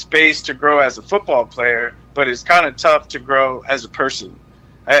ample space to grow as a football player, but it's kind of tough to grow as a person.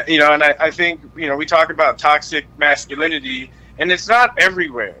 And I think, we talk about toxic masculinity, and it's not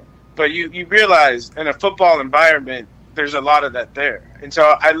everywhere, but you realize in a football environment, there's a lot of that there. And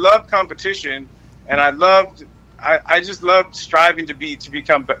so I love competition, and I just loved striving to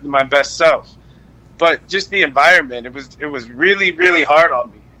become my best self. But just the environment, it was really, really hard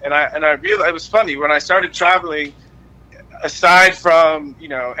on me. And I realized it was funny when I started traveling, aside from,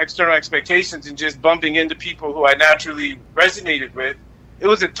 external expectations and just bumping into people who I naturally resonated with, it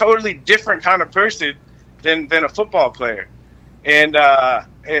was a totally different kind of person than a football player. And I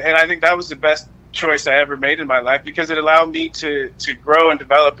think that was the best choice I ever made in my life because it allowed me to grow and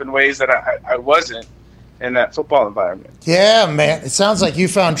develop in ways that I wasn't in that football environment. Yeah, man. It sounds like you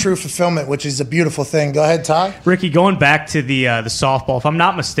found true fulfillment, which is a beautiful thing. Go ahead, Ty. Ricky, going back to the softball, if I'm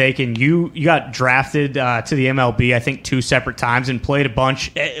not mistaken, you got drafted to the MLB, I think 2 separate times and played a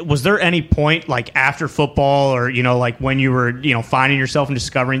bunch. Was there any point, like after football or, like when you were, finding yourself and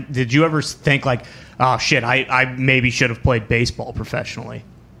discovering, did you ever think like, oh shit, I maybe should have played baseball professionally?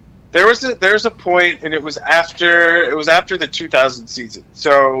 There's a point, and it was after the 2000 season.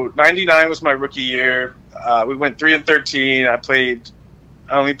 So 99 was my rookie year. We went 3-13.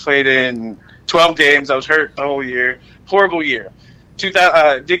 I only played in 12 games. I was hurt the whole year. Horrible year.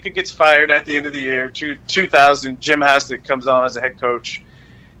 Ditka gets fired at the end of the year. 2000, Jim Haslett comes on as a head coach,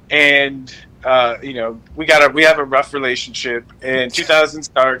 and we have a rough relationship. And 2000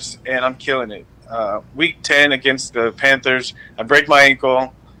 starts, and I'm killing it. Week 10 against the Panthers, I break my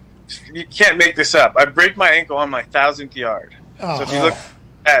ankle. You can't make this up. I break my ankle on my 1,000th yard. So if you look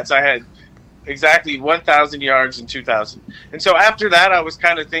at stats, I had exactly 1,000 yards in 2000. And so after that, I was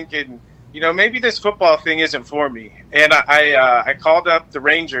kind of thinking, maybe this football thing isn't for me. And I called up the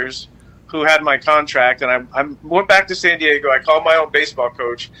Rangers, who had my contract, and I went back to San Diego. I called my old baseball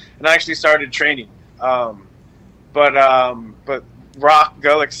coach, and I actually started training. But Rock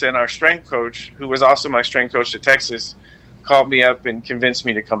Gullickson, our strength coach, who was also my strength coach at Texas, called me up and convinced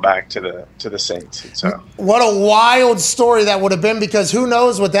me to come back to the Saints. And so, what a wild story that would have been, because who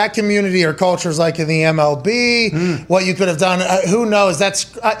knows what that community or culture is like in the MLB, what you could have done. Who knows?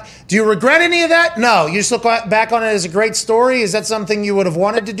 Do you regret any of that? No. You just look back on it as a great story. Is that something you would have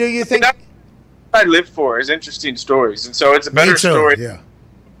wanted to do, you think? I live for is interesting stories. And so it's a better story to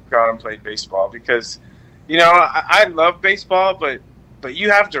go out and play baseball because, I love baseball, but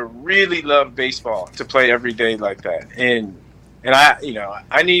you have to really love baseball to play every day like that. And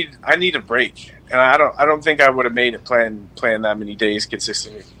I need a break. And I don't think I would have made it playing that many days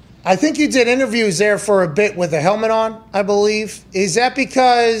consistently. I think you did interviews there for a bit with a helmet on, I believe. Is that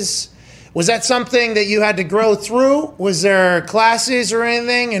was that something that you had to grow through? Was there classes or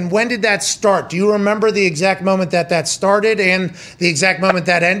anything? And when did that start? Do you remember the exact moment that started and the exact moment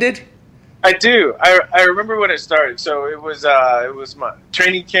that ended? I do. I remember when it started. So it was my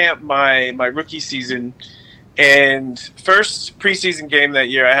training camp, my rookie season, and first preseason game that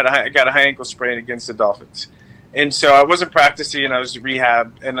year. I got a high ankle sprain against the Dolphins, and so I wasn't practicing. I was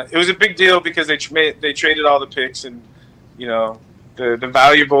rehab, and it was a big deal because they traded all the picks, and the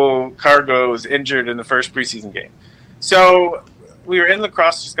valuable cargo was injured in the first preseason game. So we were in La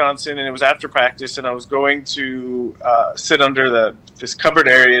Crosse, Wisconsin, and it was after practice, and I was going to sit under this covered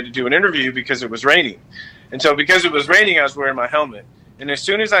area to do an interview because it was raining. And so because it was raining, I was wearing my helmet. And as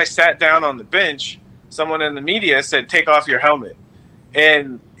soon as I sat down on the bench, someone in the media said, "Take off your helmet."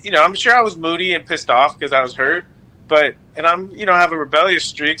 And, I'm sure I was moody and pissed off because I was hurt. And I'm, I have a rebellious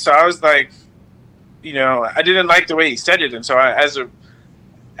streak. So I was like, I didn't like the way he said it. And so as a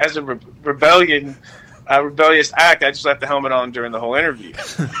rebellious act, I just left the helmet on during the whole interview.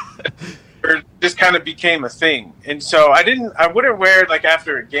 It just kind of became a thing. And so I wouldn't wear it like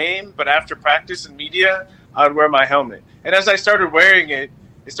after a game, but after practice and media, I would wear my helmet. And as I started wearing it,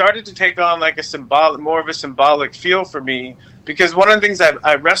 it started to take on like more of a symbolic feel for me, because one of the things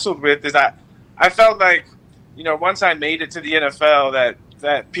I wrestled with is I felt like, once I made it to the NFL,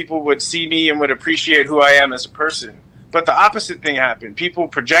 that people would see me and would appreciate who I am as a person. But the opposite thing happened. People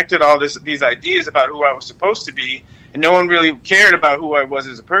projected all these ideas about who I was supposed to be, and no one really cared about who I was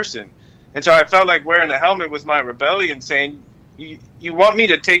as a person. And so I felt like wearing the helmet was my rebellion, saying, you want me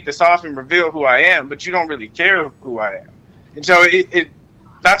to take this off and reveal who I am, but you don't really care who I am. And so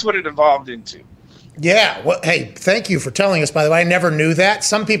that's what it evolved into. Yeah. Well, hey, thank you for telling us, by the way. I never knew that.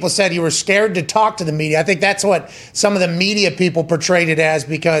 Some people said you were scared to talk to the media. I think that's what some of the media people portrayed it as,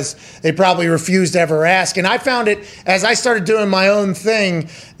 because they probably refused to ever ask. And I found it, as I started doing my own thing,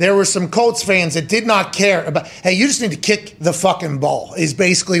 there were some Colts fans that did not care about, hey, you just need to kick the fucking ball, is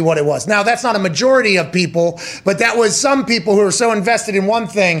basically what it was. Now, that's not a majority of people, but that was some people who are so invested in one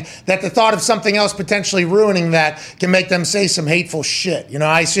thing that the thought of something else potentially ruining that can make them say some hateful shit.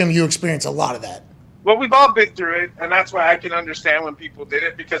 I assume you experience a lot of that. Well, we've all been through it, and that's why I can understand when people did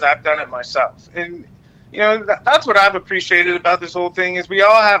it, because I've done it myself. And, that's what I've appreciated about this whole thing, is we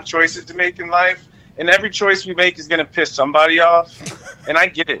all have choices to make in life, and every choice we make is going to piss somebody off. And I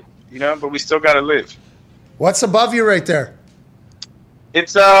get it, but we still got to live. What's above you right there?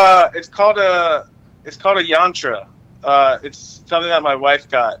 It's called a yantra. It's something that my wife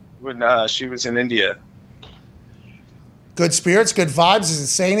got when she was in India. Good spirits, good vibes. Does it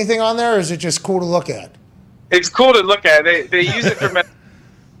say anything on there, or is it just cool to look at? It's cool to look at. They use it for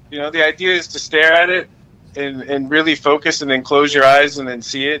the idea is to stare at it and really focus, and then close your eyes and then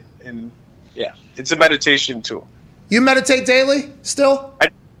see it. And yeah, it's a meditation tool. You meditate daily still?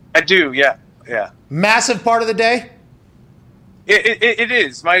 I do, yeah. Massive part of the day? It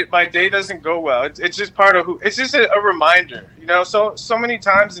is. My day doesn't go well. It's just part of it's just a reminder. So many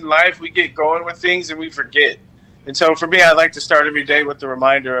times in life we get going with things and we forget. And so for me, I like to start every day with the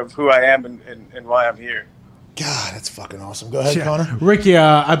reminder of who I am and why I'm here. God, that's fucking awesome. Go ahead, Connor. Ricky,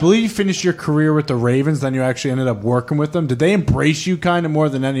 I believe you finished your career with the Ravens, then you actually ended up working with them. Did they embrace you kind of more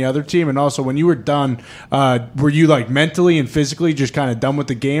than any other team? And also, when you were done, were you like mentally and physically just kind of done with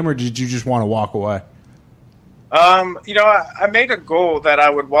the game, or did you just want to walk away? I made a goal that I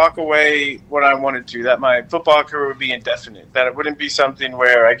would walk away when I wanted to, that my football career would be indefinite, that it wouldn't be something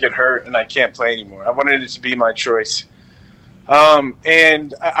where I get hurt and I can't play anymore. I wanted it to be my choice.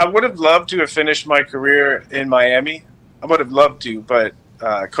 And I would have loved to have finished my career in Miami. I would have loved to, but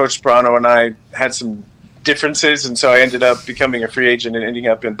Coach Sperano and I had some differences, and so I ended up becoming a free agent and ending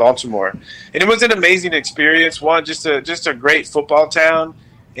up in Baltimore. And it was an amazing experience. One, just a great football town,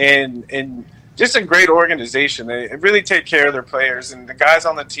 and just a great organization. They really take care of their players, and the guys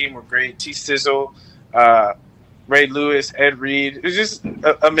on the team were great. T. Sizzle, Ray Lewis, Ed Reed. It was just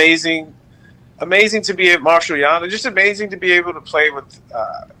amazing to be at Marshall Yonda. Just amazing to be able to play with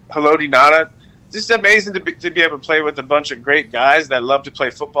Haloti Nada. Just amazing to be able to play with a bunch of great guys that love to play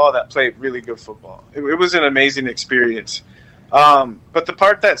football, that play really good football. It was an amazing experience. But the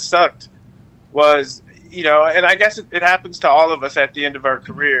part that sucked was, and I guess it happens to all of us at the end of our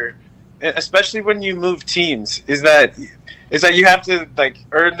career, especially when you move teams, is that you have to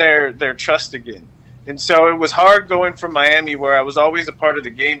earn their trust again. And so it was hard going from Miami, where I was always a part of the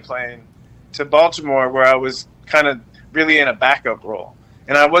game plan, to Baltimore, where I was kind of really in a backup role.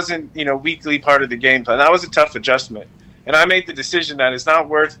 And I wasn't, weekly part of the game plan. That was a tough adjustment. And I made the decision that it's not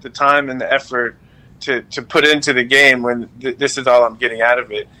worth the time and the effort to put into the game when this is all I'm getting out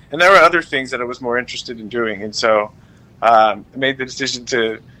of it. And there were other things that I was more interested in doing. And so I made the decision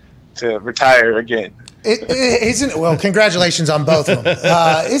to retire again. Isn't it? Well, congratulations on both of them.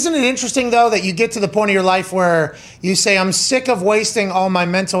 Isn't it interesting, though, that you get to the point of your life where you say, I'm sick of wasting all my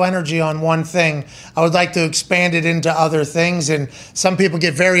mental energy on one thing. I would like to expand it into other things. And some people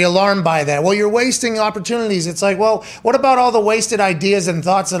get very alarmed by that. Well, you're wasting opportunities. It's like, well, what about all the wasted ideas and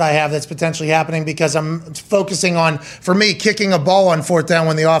thoughts that I have that's potentially happening because I'm focusing on, for me, kicking a ball on fourth down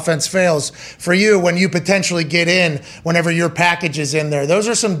when the offense fails. For you, when you potentially get in, whenever your package is in there. Those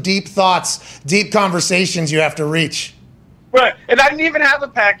are some deep thoughts, deep conversations you have to reach. Right, and I didn't even have a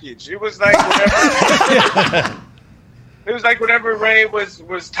package. It was like whenever, it was like whenever Ray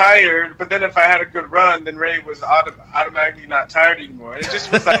was tired, but then if I had a good run, then Ray was automatically not tired anymore. It just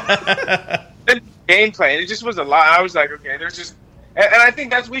was like game plan. It just was a lot. I was like, okay, there's just, and I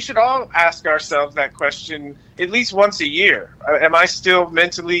think we should all ask ourselves that question at least once a year. Am I still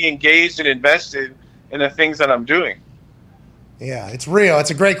mentally engaged and invested in the things that I'm doing? Yeah, it's real.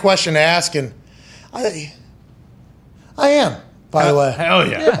 It's a great question to ask, and I am, by the way. Hell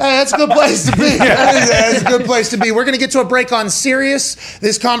yeah. Hey, that's a good place to be. That's a good place to be. We're going to get to a break on Sirius.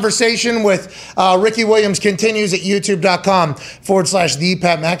 This conversation with Ricky Williams continues at youtube.com/The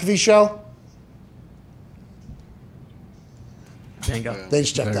Pat McAfee Show. Bingo. They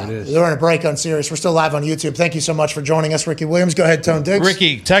just checked out. They're on a break on Sirius. We're still live on YouTube. Thank you so much for joining us, Ricky Williams. Go ahead, Tone Diggs.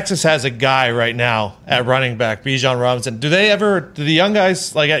 Ricky, Texas has a guy right now at running back, Bijan Robinson. Do the young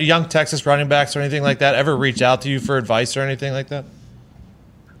guys, like at young Texas running backs or anything like that, ever reach out to you for advice or anything like that?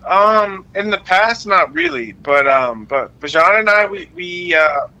 In the past, not really, but Bijan and I,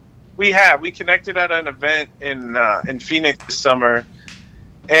 we connected at an event in Phoenix this summer.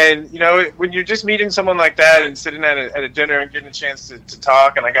 And, you know, when you're just meeting someone like that and sitting at a dinner and getting a chance to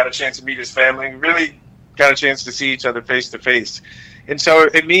talk, and I got a chance to meet his family, really got a chance to see each other face to face. And so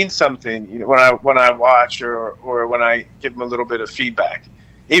it means something, you know, when I watch or when I give him a little bit of feedback.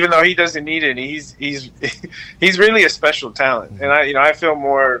 Even though he doesn't need it, he's really a special talent. And I feel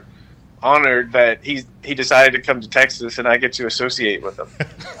more honored that he decided to come to Texas and I get to associate with him.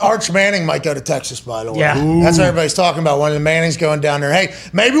 Arch Manning might go to Texas, by the way. Yeah. That's what everybody's talking about. One of the Mannings going down there. Hey,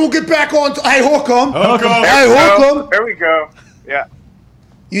 maybe we'll get back on. Hey, hook 'em. Hey, hook 'em. There we go. Yeah.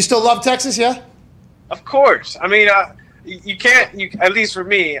 You still love Texas, yeah? Of course. I mean, you can't. At least for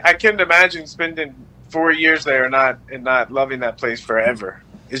me, I couldn't imagine spending 4 years there and not loving that place forever.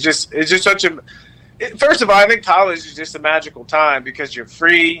 It's just such a. First of all, I think college is just a magical time because you're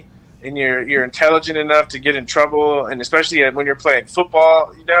free. And you're intelligent enough to get in trouble, and especially when you're playing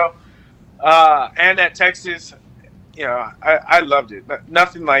football, you know. And at Texas, you know, I loved it.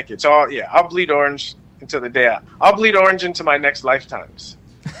 Nothing like it. So I'll bleed orange until the day I'll bleed orange into my next lifetimes.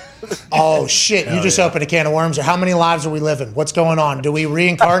 Oh shit! You just opened a can of worms. How many lives are we living? What's going on? Do we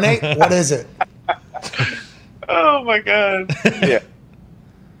reincarnate? What is it? Oh my god! Yeah.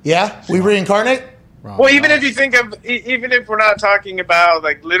 Yeah, we reincarnate. Well, even if we're not talking about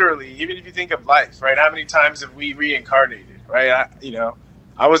like literally, even if you think of life, right? How many times have we reincarnated, right?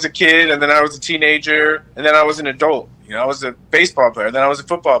 I was a kid, and then I was a teenager, and then I was an adult. You know, I was a baseball player, then I was a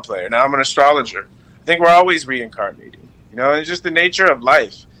football player. Now I'm an astrologer. I think we're always reincarnating. You know, it's just the nature of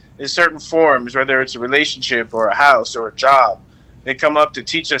life. In certain forms, whether it's a relationship or a house or a job, they come up to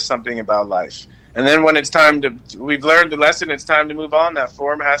teach us something about life. And then when it's time we've learned the lesson, it's time to move on. That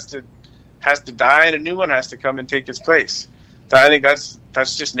form has to die, and a new one has to come and take its place. So I think that's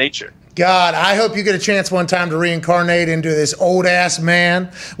just nature. God, I hope you get a chance one time to reincarnate into this old-ass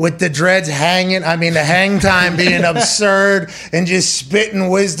man with the dreads hanging. I mean, the hang time being absurd and just spitting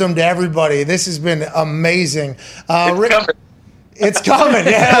wisdom to everybody. This has been amazing. It's coming.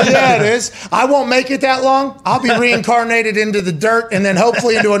 Yeah, it is. I won't make it that long. I'll be reincarnated into the dirt and then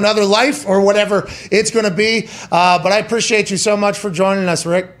hopefully into another life or whatever it's going to be. But I appreciate you so much for joining us,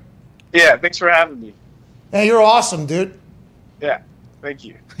 Rick. Yeah, thanks for having me. Hey, you're awesome, dude. Yeah, thank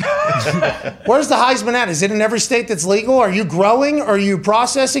you. Where's the Heisman at? Is it in every state that's legal? Are you growing? Are you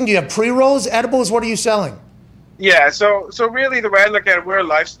processing? Do you have pre-rolls, edibles? What are you selling? Yeah, so really the way I look at it, we're a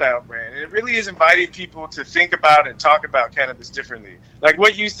lifestyle brand. And it really is inviting people to think about and talk about cannabis differently. Like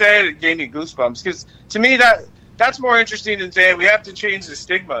what you said, it gave me goosebumps. Because to me, that's more interesting than saying we have to change the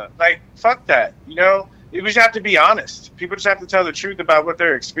stigma. Like, fuck that, you know? We just have to be honest. People just have to tell the truth about what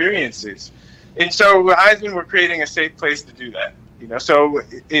their experience is. And so with Heisman, we're creating a safe place to do that. You know, so,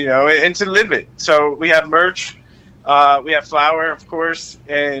 you know, and to live it. So we have merch, we have flour, of course,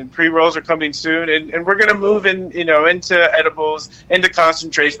 and pre-rolls are coming soon. And we're going to move into edibles, into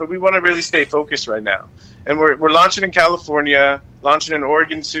concentrates, but we want to really stay focused right now. And we're launching in California, launching in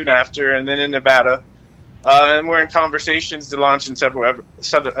Oregon soon after, and then in Nevada. And we're in conversations to launch in several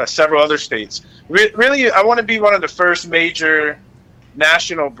other states. Really, I want to be one of the first major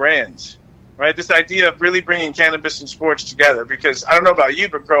national brands, right? This idea of really bringing cannabis and sports together. Because I don't know about you,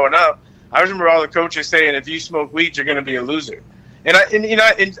 but growing up, I remember all the coaches saying, if you smoke weed, you're going to be a loser. And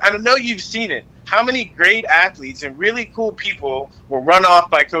I know you've seen it. How many great athletes and really cool people were run off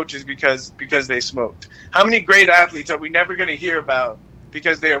by coaches because they smoked? How many great athletes are we never going to hear about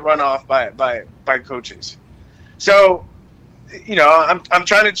because they are run off by coaches? So, I'm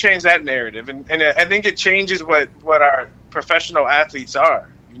trying to change that narrative, and I think it changes what our professional athletes are.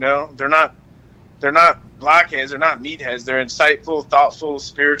 They're not blockheads, they're not meatheads. They're insightful, thoughtful,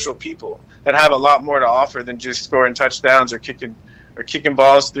 spiritual people that have a lot more to offer than just scoring touchdowns or kicking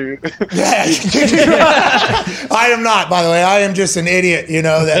balls through. I am not, by the way. I am just an idiot,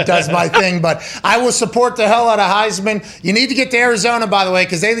 that does my thing. But I will support the hell out of Heisman. You need to get to Arizona, by the way,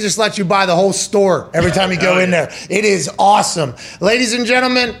 because they just let you buy the whole store every time you go in there. It is awesome. Ladies and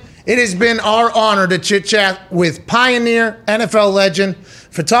gentlemen, it has been our honor to chit-chat with pioneer, NFL legend,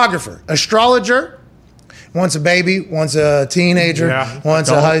 photographer, astrologer, once a baby, once a teenager, once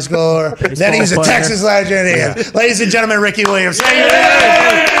a high schooler. Then he's a Texas legend. Yeah. Ladies and gentlemen, Ricky Williams.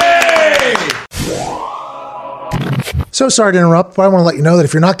 So sorry to interrupt, but I want to let you know that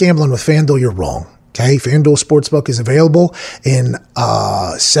if you're not gambling with FanDuel, you're wrong. Okay, FanDuel Sportsbook is available in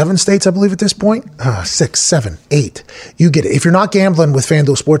 7 states, I believe, at this point. 6, 7, 8. You get it. If you're not gambling with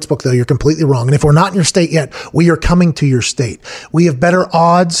FanDuel Sportsbook, though, you're completely wrong. And if we're not in your state yet, we are coming to your state. We have better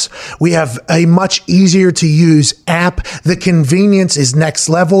odds. We have a much easier to use app. The convenience is next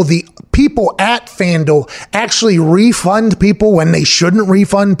level. The people at FanDuel actually refund people when they shouldn't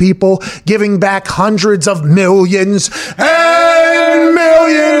refund people, giving back hundreds of millions and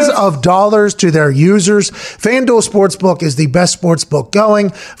millions of dollars to their users. FanDuel Sportsbook is the best sportsbook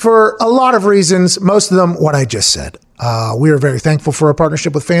going for a lot of reasons, most of them what I just said. We are very thankful for our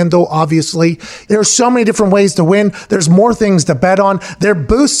partnership with FanDuel, obviously. There are so many different ways to win. There's more things to bet on. Their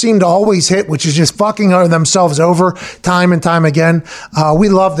boosts seem to always hit, which is just fucking themselves over time and time again. We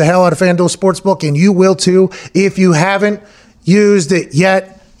love the hell out of FanDuel Sportsbook, and you will too. If you haven't used it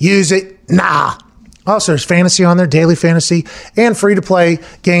yet, use it now. Also, there's fantasy on there, daily fantasy, and free-to-play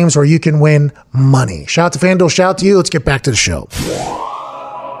games where you can win money. Shout out to FanDuel, shout out to you. Let's get back to the show.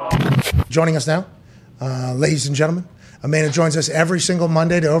 Joining us now, ladies and gentlemen, a man who joins us every single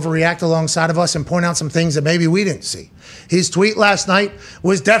Monday to overreact alongside of us and point out some things that maybe we didn't see. His tweet last night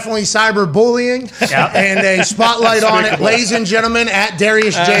was definitely cyberbullying and a spotlight on it. Ladies and gentlemen, at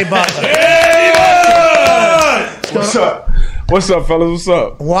Darius J. Butler. What's up? What's up, fellas? What's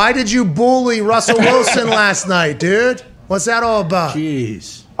up? Why did you bully Russell Wilson last night, dude? What's that all about?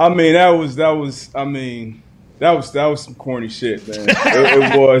 Jeez. I mean, that was some corny shit, man.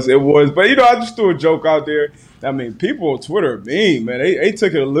 It was. But, I just threw a joke out there. I mean, people on Twitter are mean, man. They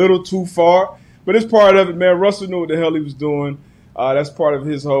took it a little too far. But it's part of it, man. Russell knew what the hell he was doing. That's part of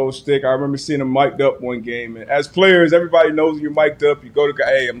his whole shtick. I remember seeing him mic'd up one game. And as players, everybody knows when you're mic'd up. You go to,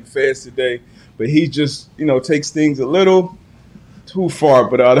 hey, I'm the feds today. But he just, takes things a little too far.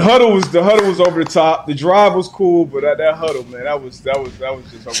 But the huddle was over the top. The drive was cool, but that huddle, man, that was just over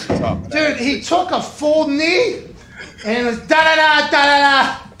the top. Man. Dude, he took a full knee and it was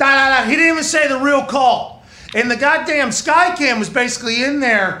da-da-da. He didn't even say the real call. And the goddamn Skycam was basically in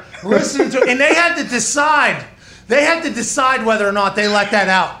there listening to it. And they had to decide. They had to decide whether or not they let that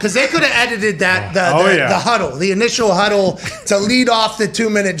out. Because they could have edited that, the huddle, the initial huddle to lead off the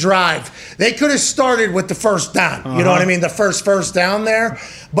 2-minute drive. They could have started with the first down. You know what I mean? The first down there.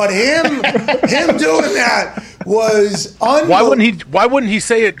 But him doing that was unbelievable. Why wouldn't he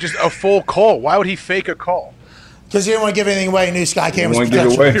say it just a full call? Why would he fake a call? Because he didn't want to give anything away. He knew Skycam was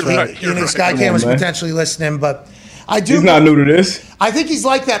potentially potentially listening. But he's not new to this. I think he's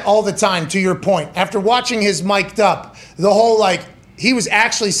like that all the time, to your point. After watching his mic'd up, the whole, he was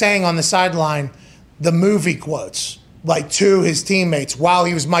actually saying on the sideline the movie quotes, to his teammates while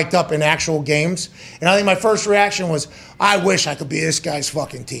he was mic'd up in actual games. And I think my first reaction was, I wish I could be this guy's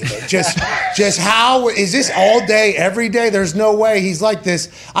fucking teammate. Just how is this all day, every day? There's no way he's like this.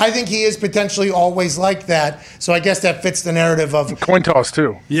 I think he is potentially always like that. So I guess that fits the narrative of coin toss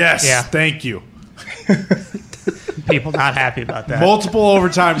too. Yes. Yeah. Thank you. People not happy about that. Multiple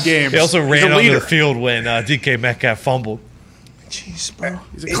overtime games. He also ran onto the field when DK Metcalf fumbled. Jeez, bro.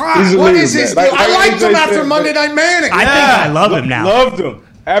 What is his deal? I liked him after Monday Night Manning. I think I love him now. Loved him.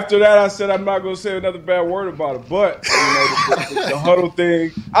 After that, I said I'm not going to say another bad word about it. But the huddle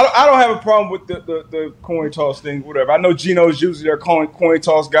thing, I don't have a problem with the coin toss thing. Whatever. I know Gino's usually their coin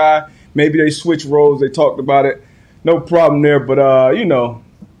toss guy. Maybe they switch roles. They talked about it. No problem there. But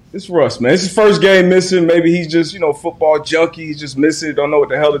it's Russ, man. It's his first game missing. Maybe he's just football junkie. He's just missing. Don't know what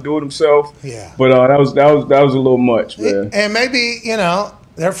the hell to do with himself. Yeah. But that was a little much, man. And maybe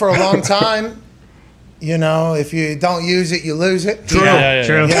there for a long time. You know, if you don't use it, you lose it. True. True. You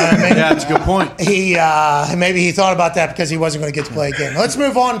know what I mean? Yeah, that's a good point. Maybe he thought about that because he wasn't going to get to play again. Let's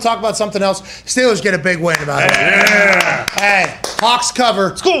move on and talk about something else. Steelers get a big win about it. Yeah. Hey, Hawks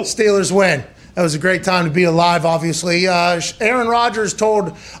cover. Steelers win. That was a great time to be alive, obviously. Aaron Rodgers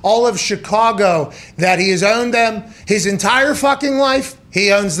told all of Chicago that he has owned them his entire fucking life.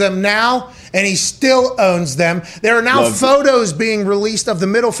 He owns them now, and he still owns them. There are now photos being released of the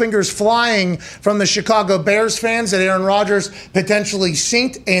middle fingers flying from the Chicago Bears fans that Aaron Rodgers potentially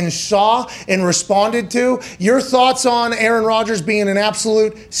synced and saw and responded to. Your thoughts on Aaron Rodgers being an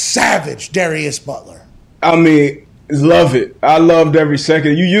absolute savage, Darius Butler? I mean, love it. I loved every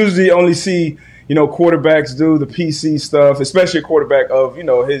second. You usually only see, quarterbacks do the PC stuff, especially a quarterback of,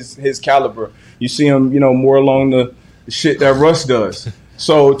 his caliber. You see him, more along the shit that Russ does.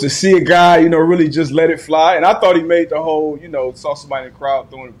 So to see a guy, really just let it fly. And I thought he made the whole, saw somebody in the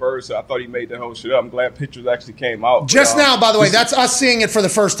crowd throwing the bird. So I thought he made the whole shit up. I'm glad pictures actually came out. Just now, by the way, that's us seeing it for the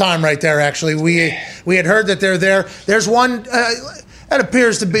first time right there, actually. We had heard that they're there. There's one that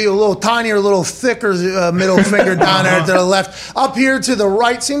appears to be a little tinier, a little thicker middle finger down there to the left. Up here to the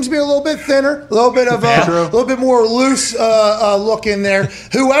right seems to be a little bit thinner, a little bit of a little bit more loose look in there.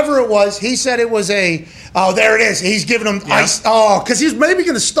 Whoever it was, he said it was there it is. He's giving him ice. Oh, because he was maybe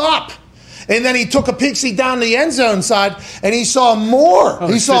going to stop. And then he took a peek down the end zone side, and he saw more.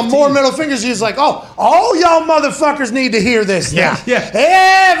 He saw 15 more middle fingers. He was like, all y'all motherfuckers need to hear this thing. Yeah.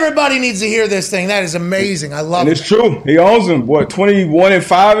 Everybody needs to hear this thing. That is amazing. I love it. And it's true. He owns them.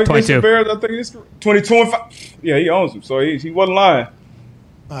 21-5 against the Bears? I think it's 22-5. Yeah, he owns them. So he wasn't lying.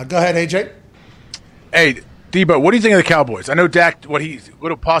 Go ahead, AJ. Hey, Debo, what do you think of the Cowboys? I know Dak, what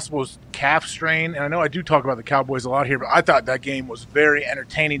a possible calf strain, and I know I do talk about the Cowboys a lot here, but I thought that game was very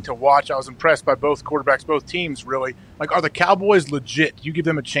entertaining to watch. I was impressed by both quarterbacks, both teams, really. Like, are the Cowboys legit? Do you give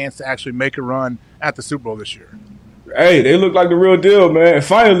them a chance to actually make a run at the Super Bowl this year? Hey, they look like the real deal, man. And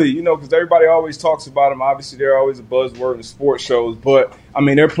finally, because everybody always talks about them. Obviously, they're always a buzzword in sports shows, but, I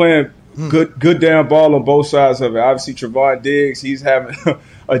mean, they're playing good damn ball on both sides of it. Obviously, Trevon Diggs, he's having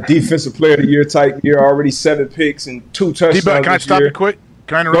a defensive player of the year type year, already 7 picks and 2 touchdowns. Can I stop you quick?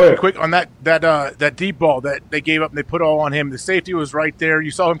 Can I interrupt you quick on that deep ball that they gave up and they put all on him? The safety was right there.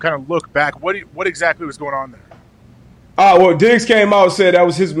 You saw him kind of look back. What exactly was going on there? Well, Diggs came out and said that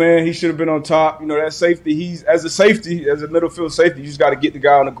was his man. He should have been on top. That safety, as a middle field safety, you just got to get the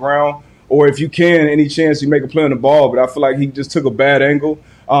guy on the ground. Or if you can, any chance you make a play on the ball. But I feel like he just took a bad angle.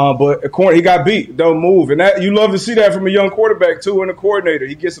 But he got beat. Don't move. And that you love to see that from a young quarterback, too, and a coordinator.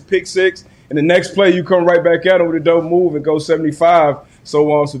 He gets a pick 6, and the next play you come right back at him with a don't move and go 75.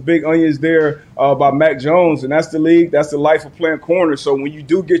 So some big onions there by Mac Jones. And that's the league. That's the life of playing corner. So when you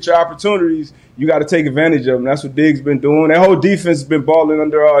do get your opportunities, you got to take advantage of them. That's what Diggs been doing. That whole defense has been balling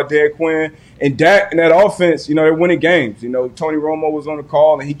under Dan Quinn. And Dak and that offense, they're winning games. Tony Romo was on the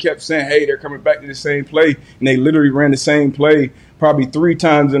call, and he kept saying, hey, they're coming back to the same play. And they literally ran the same play probably 3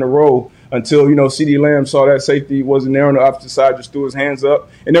 times in a row until, CeeDee Lamb saw that safety wasn't there on the opposite side, just threw his hands up.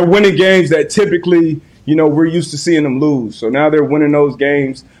 And they're winning games that typically, we're used to seeing them lose. So now they're winning those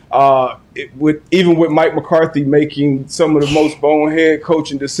games. Even with Mike McCarthy making some of the most bonehead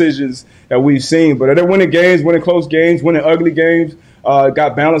coaching decisions that we've seen. But they're winning games, winning close games, winning ugly games.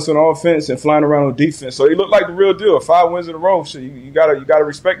 Got balance on offense and flying around on defense. So he looked like the real deal. 5 wins in a row. So you gotta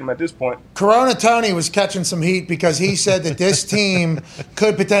respect him at this point. Corona Tony was catching some heat because he said that this team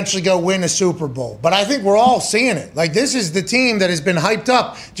could potentially go win a Super Bowl. But I think we're all seeing it. Like, this is the team that has been hyped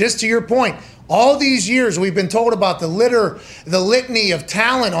up. Just to your point, all these years we've been told about the litany of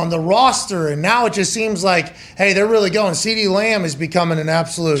talent on the roster, and now it just seems like, hey, they're really going. CeeDee Lamb is becoming an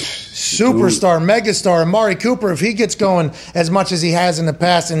absolute superstar, megastar. Amari Cooper, if he gets going as much as he has in the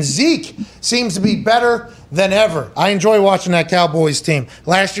past, and Zeke seems to be better than ever. I enjoy watching that Cowboys team.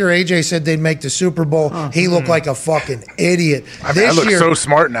 Last year, AJ said they'd make the Super Bowl. He looked like a fucking idiot. I look so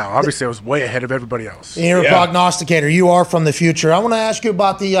smart now. Obviously, I was way ahead of everybody else. You're a prognosticator. You are from the future. I want to ask you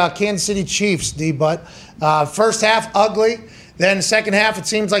about the Kansas City Chiefs, D-Butt. First half, ugly. Then second half, it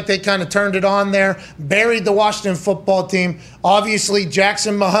seems like they kind of turned it on there, buried the Washington football team. Obviously,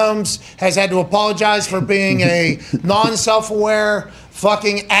 Jackson Mahomes has had to apologize for being a non-self-aware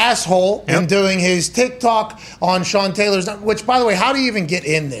fucking asshole and doing his TikTok on Sean Taylor's, which, by the way, how do you even get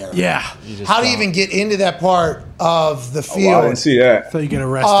in there? Yeah. How do you even get into that part of the field? I didn't see that. I thought you get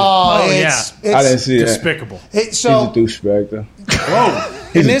arrested. It's I didn't see despicable. that. He's a douchebag, though. Whoa.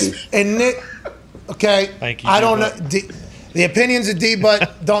 Okay, thank you, I don't know. The opinions of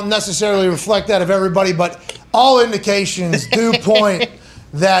D-Butt don't necessarily reflect that of everybody, but all indications do point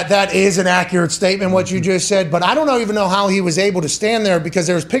that is an accurate statement, what you just said. But I don't even know how he was able to stand there because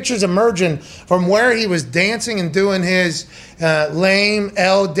there's pictures emerging from where he was dancing and doing his lame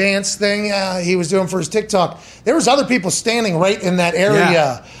L dance thing he was doing for his TikTok. There was other people standing right in that area.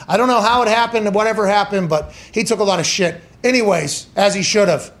 Yeah. I don't know how it happened and whatever happened, but he took a lot of shit. Anyways, as he should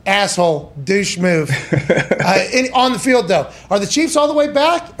have. Asshole, douche move. On the field, though. Are the Chiefs all the way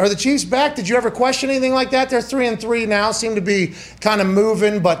back? Are the Chiefs back? Did you ever question anything like that? They're 3-3 now, seem to be kind of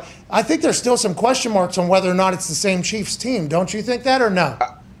moving, but I think there's still some question marks on whether or not it's the same Chiefs team. Don't you think that or no?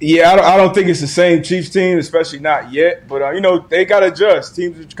 Yeah, I don't think it's the same Chiefs team, especially not yet. But, they got to adjust.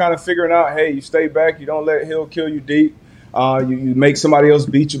 Teams are kind of figuring out, hey, you stay back. You don't let Hill kill you deep. You make somebody else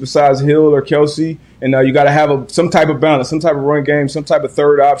beat you besides Hill or Kelsey. And you got to have some type of balance, some type of run game, some type of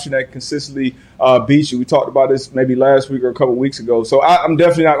third option that consistently beats you. We talked about this maybe last week or a couple weeks ago. So I'm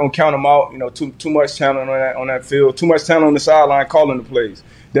definitely not going to count them out. Too much talent on that field, too much talent on the sideline calling the plays.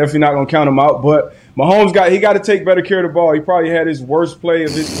 Definitely not going to count them out. But Mahomes got to take better care of the ball. He probably had his worst play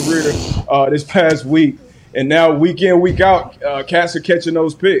of his career this past week. And now week in, week out, cats are catching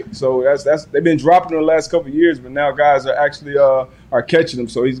those picks. So that's they've been dropping in the last couple of years, but now guys are actually are catching them.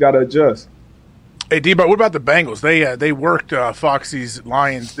 So he's got to adjust. Hey, D-Bart, what about the Bengals? They worked Foxy's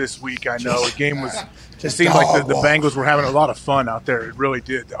Lions this week. I know the game was. It seemed like the Bengals were having a lot of fun out there. It really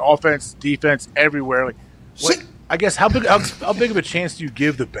did. The offense, defense, everywhere. I guess how big of a chance do you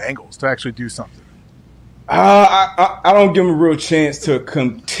give the Bengals to actually do something? I don't give them a real chance to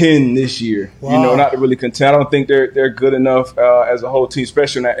contend this year. Wow. Not to really contend. I don't think they're good enough as a whole team,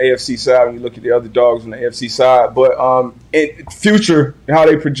 especially on that AFC side when you look at the other dogs on the AFC side. But in future, how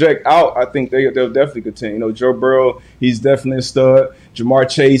they project out, I think they'll definitely contend. Joe Burrow, he's definitely a stud. Jamar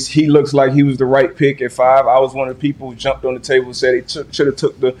Chase, he looks like he was the right pick at 5. I was one of the people who jumped on the table and said they should have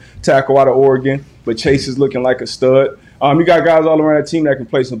took the tackle out of Oregon, but Chase is looking like a stud. You got guys all around that team that can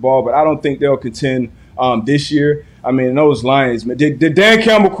play some ball, but I don't think they'll contend this year. I mean, those Lions, man. Did Dan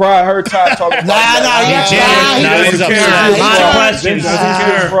Campbell cry? I heard Ty talking about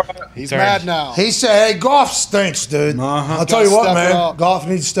He's mad now. He said, hey, Goff stinks, dude. I'll tell you what, man. Goff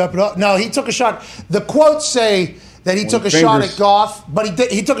needs to step it up. No, he took a shot. The quotes say that he took a shot at Goff, but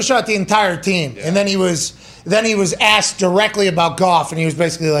he took a shot at the entire team. Yeah. And then he was asked directly about Goff, and he was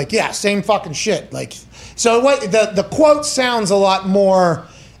basically like, yeah, same fucking shit. So the quote sounds a lot more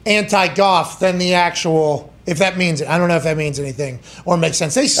anti-Goff than the actual, if that means it. I don't know if that means anything or makes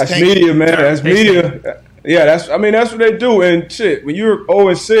sense. They stink. That's media, man. That's media. Yeah, that's what they do. And shit, when you're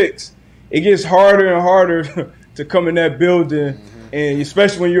 0-6, it gets harder and harder to come in that building. And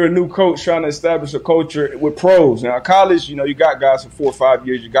especially when you're a new coach trying to establish a culture with pros. Now, college, you got guys for 4 or 5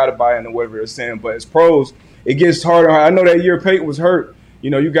 years. You got to buy into whatever they're saying. But as pros, it gets harder. I know that year Peyton was hurt.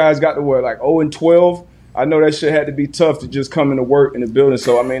 You guys got to 0-12. I know that shit had to be tough to just come into work in the building.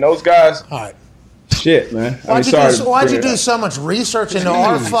 So, I mean, those guys, shit, man. Why'd you do so much research into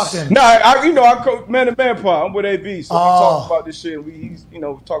our fucking... No, I coach man-to-man part. I'm with AB, so we talk about this shit. We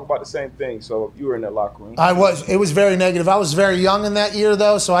talk about the same thing. So you were in that locker room. It was very negative. I was very young in that year,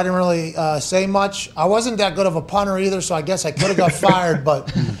 though, so I didn't really say much. I wasn't that good of a punter either, so I guess I could have got fired,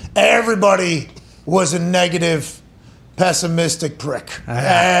 but everybody was a negative, pessimistic prick.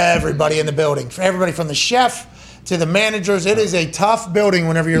 Everybody in the building. Everybody from the chef to the managers. It is a tough building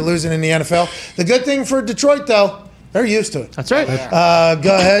whenever you're losing in the NFL. The good thing for Detroit, though, they're used to it. That's right.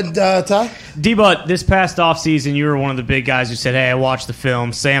 Go ahead, Ty. D-Butt, this past offseason, you were one of the big guys who said, hey, I watched the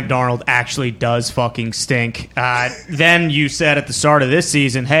film. Sam Darnold actually does fucking stink. Then you said at the start of this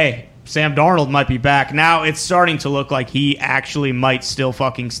season, hey, Sam Darnold might be back. Now it's starting to look like he actually might still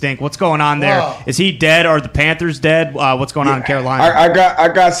fucking stink. What's going on there? Whoa. Is he dead? Are the Panthers dead? What's going on in Carolina? I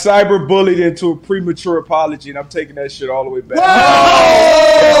got cyber bullied into a premature apology, and I'm taking that shit all the way back.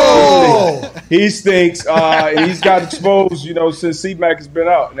 Whoa! He stinks. And he's got exposed, since C-Mac has been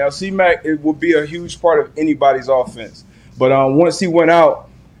out. Now, C-Mac, it will be a huge part of anybody's offense. But once he went out,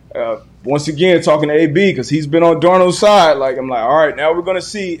 once again, talking to AB, because he's been on Darnold's side, I'm like, all right, now we're going to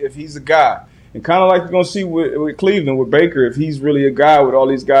see if he's a guy. And kind of like we're going to see with Cleveland, with Baker, if he's really a guy with all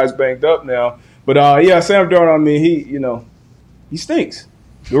these guys banged up now. But, Sam Darnold, I mean, he stinks.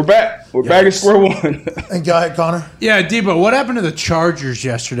 We're back. We're back at square one. And go ahead, Connor. Yeah, Debo, what happened to the Chargers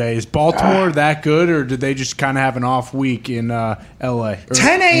yesterday? Is Baltimore that good, or did they just kind of have an off week in L.A.?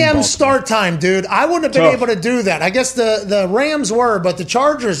 10 a.m. start time, dude. I wouldn't have been able to do that. I guess the Rams were, but the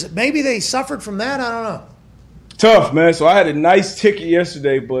Chargers, maybe they suffered from that. I don't know. Tough, man. So I had a nice ticket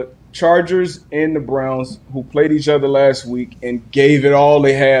yesterday, but Chargers and the Browns, who played each other last week and gave it all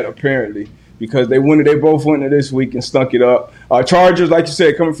they had, apparently, because they both went into this week and stunk it up. Chargers, like you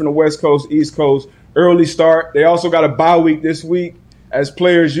said, coming from the West Coast, East Coast, early start. They also got a bye week this week. as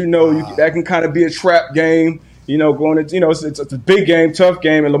players, that can kind of be a trap game. Going into, it's a big game, tough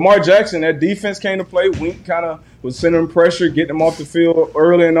game. And Lamar Jackson, that defense came to play. Wink kind of was centering pressure, getting him off the field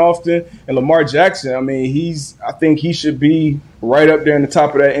early and often. And Lamar Jackson, I think he should be right up there in the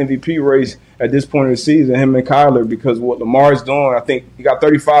top of that MVP race at this point of the season, him and Kyler, because what Lamar's doing, I think he got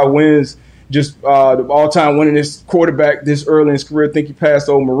 35 wins, just the all-time winningest quarterback this early in his career. I think he passed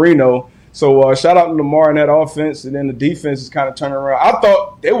old Marino. So shout out to Lamar in that offense, and then the defense is kind of turning around. I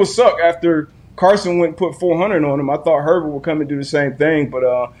thought they would suck after Carson went and put 400 on him. I thought Herbert would come and do the same thing, but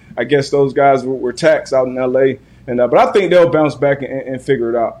I guess those guys were taxed out in L.A. But I think they'll bounce back and figure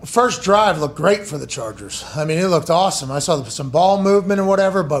it out. First drive looked great for the Chargers. I mean, it looked awesome. I saw some ball movement and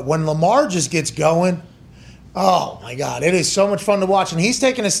whatever, but when Lamar just gets going, oh, my God, it is so much fun to watch. And he's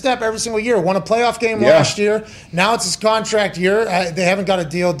taking a step every single year. Won a playoff game last year. Now it's his contract year. They haven't got a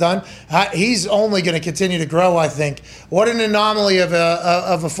deal done. He's only going to continue to grow, I think. What an anomaly of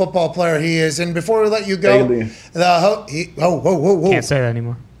a football player he is. And before we let you go, whoa. Can't say that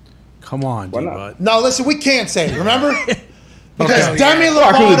anymore. Come on, D-Bud. No, listen, we can't say it, remember? Because Okay. Demi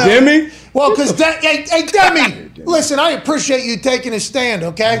Fuck, Lovato. who's Demi? Well, because hey, Demi, listen, I appreciate you taking a stand,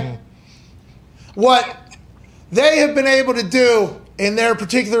 okay? What they have been able to do in their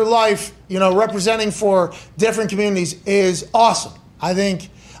particular life, representing for different communities is awesome. I think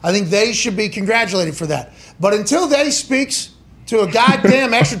they should be congratulated for that. But until they speaks to a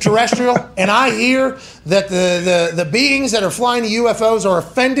goddamn extraterrestrial, and I hear that the beings that are flying the UFOs are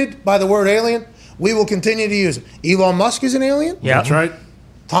offended by the word alien, we will continue to use them. Elon Musk is an alien. Yeah, That's right.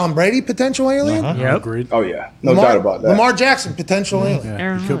 Tom Brady, potential alien. Yep. Agreed. Oh, yeah. No doubt about that. Lamar Jackson, potential alien.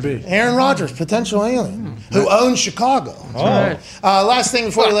 Yeah, it could be. Aaron Rodgers, potential alien, who owns Chicago. Last thing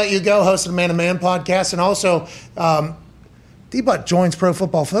before we let you go, host of the Man to Man podcast, and also D-Butt joins Pro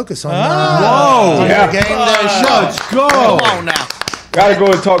Football Focus on Whoa. their game day show. Let's go. Come on now. Got to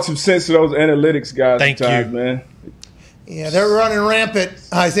go and talk some sense to those analytics guys Thank sometimes, you. man. Yeah, they're running rampant.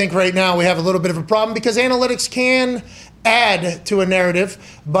 I think right now we have a little bit of a problem because analytics can add to a narrative,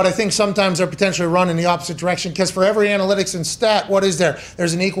 but I think sometimes they're potentially run in the opposite direction because for every analytics and stat, what is there?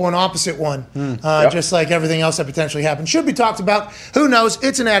 There's an equal and opposite one, just like everything else that potentially happened. Should be talked about. Who knows?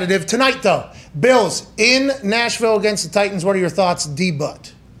 It's an additive. Tonight, though, Bills in Nashville against the Titans. What are your thoughts,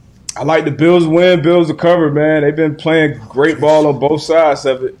 D-Butt? I like the Bills win, Bills to cover, man. They've been playing great ball on both sides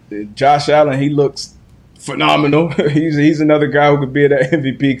of it. Josh Allen, he looks phenomenal. He's another guy who could be in that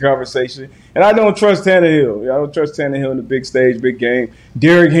MVP conversation. And I don't trust Tannehill. I don't trust Tannehill in the big stage, big game.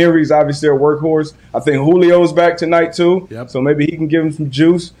 Derrick Henry's obviously a workhorse. I think Julio's back tonight too. Yep. So maybe he can give him some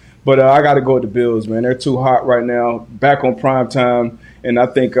juice. But I got to go with the Bills, man. They're too hot right now. Back on prime time. And I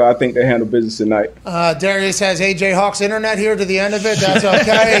think they handle business tonight. Darius has AJ Hawk's internet here to the end of it. That's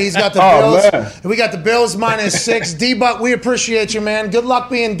okay. He's got the Oh, Bills. man. We got the Bills -6. D-Butt, we appreciate you, man. Good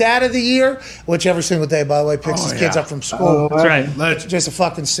luck being dad of the year, which every single day, by the way, picks his kids up from school. That's right. Just a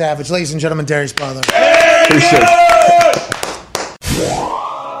fucking savage. Ladies and gentlemen, Darius Butler. Appreciate it.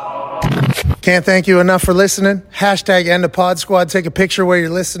 Can't thank you enough for listening. Hashtag End of Pod Squad. Take a picture where you're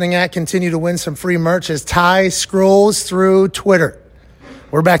listening at. Continue to win some free merch as Ty scrolls through Twitter.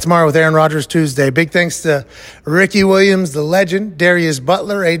 We're back tomorrow with Aaron Rodgers Tuesday. Big thanks to Ricky Williams, the legend, Darius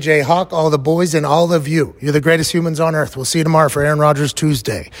Butler, AJ Hawk, all the boys, and all of you. You're the greatest humans on earth. We'll see you tomorrow for Aaron Rodgers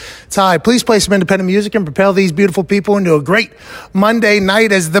Tuesday. Ty, please play some independent music and propel these beautiful people into a great Monday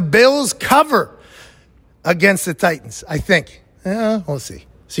night as the Bills cover against the Titans, I think. We'll see.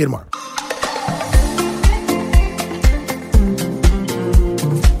 See you tomorrow.